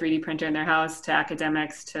just have a 3D printer in their house to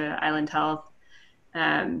academics to Island Health.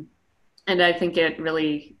 And I think I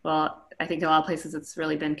think in a lot of places it's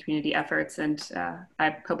really been community efforts, and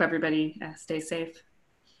I hope everybody stays safe.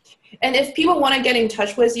 And if people want to get in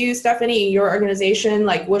touch with you, Stephanie, your organization,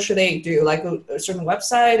 like what should they do? Like a certain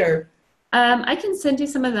website or? I can send you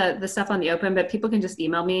some of the stuff on the open, but people can just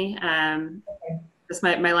email me. Just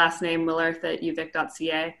my last name,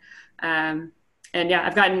 willerth@uvic.ca. And yeah,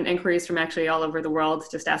 I've gotten inquiries from actually all over the world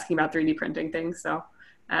just asking about 3D printing things. So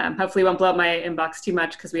hopefully it won't blow up my inbox too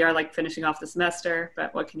much, because we are like finishing off the semester,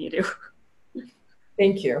 but what can you do?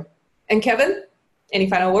 Thank you. And Kevin, any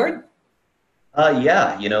final word?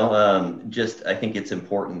 Yeah, just I think it's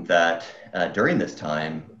important that during this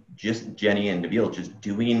time, just Jenny and Nabil just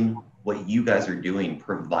doing what you guys are doing,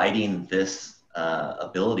 providing this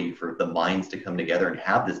ability for the minds to come together and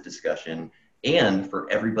have this discussion, and for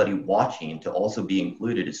everybody watching to also be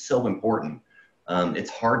included is so important. It's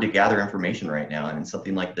hard to gather information right now, and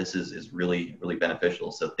something like this is really, really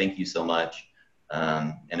beneficial. So thank you so much.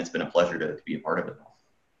 And it's been a pleasure to be a part of it.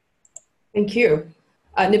 Thank you.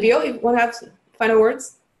 Nabil, you want to have final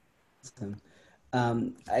words?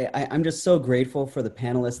 I'm just so grateful for the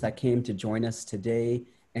panelists that came to join us today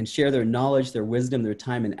and share their knowledge, their wisdom, their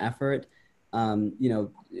time and effort.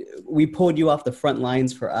 We pulled you off the front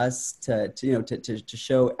lines for us to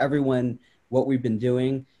show everyone what we've been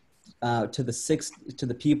doing. To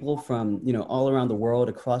the people from all around the world,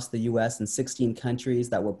 across the U.S. and 16 countries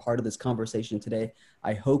that were part of this conversation today.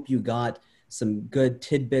 I hope you got some good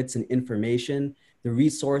tidbits and information. The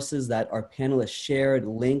resources that our panelists shared,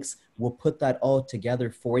 links, we'll put that all together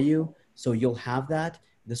for you, so you'll have that.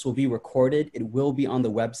 This will be recorded. It will be on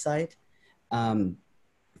the website.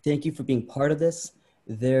 Thank you for being part of this.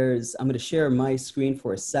 I'm going to share my screen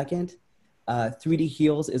for a second. 3D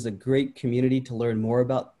Heals is a great community to learn more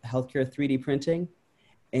about healthcare 3D printing.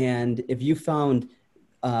 And if you found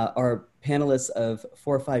our panelists of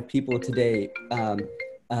 4 or 5 people today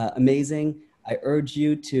amazing, I urge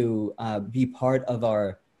you to be part of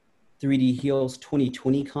our 3D Heals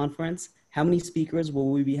 2020 conference. How many speakers will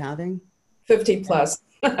we be having? 50 plus.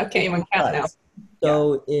 I can't even count now.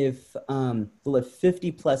 So if we'll have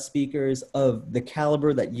 50 plus speakers of the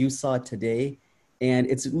caliber that you saw today, and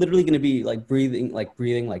it's literally going to be like breathing, like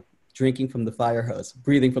drinking from the fire hose,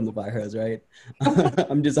 breathing from the fire hose, right?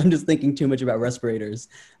 I'm just thinking too much about respirators.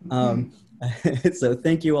 So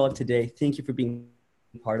thank you all today. Thank you for being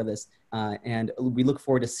part of this. And we look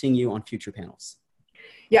forward to seeing you on future panels.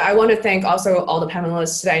 Yeah, I want to thank also all the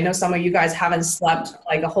panelists today. I know some of you guys haven't slept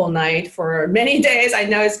like a whole night for many days. I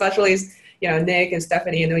know especially, Nick and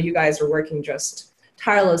Stephanie, I know you guys are working just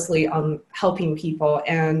tirelessly on helping people.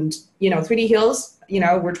 And, 3D Heals,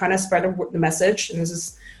 we're trying to spread the message, and this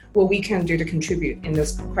is what we can do to contribute in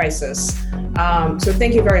this crisis. So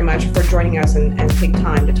thank you very much for joining us and take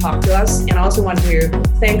time to talk to us. And I also want to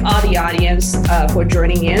thank all the audience for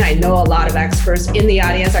joining in. I know a lot of experts in the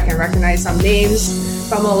audience. I can recognize some names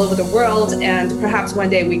from all over the world, and perhaps one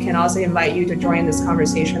day we can also invite you to join this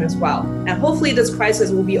conversation as well. And hopefully this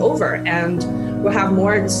crisis will be over and we'll have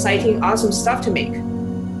more exciting, awesome stuff to make.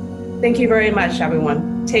 Thank you very much,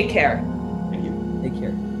 everyone. Take care. Thank you. Take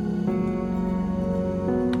care.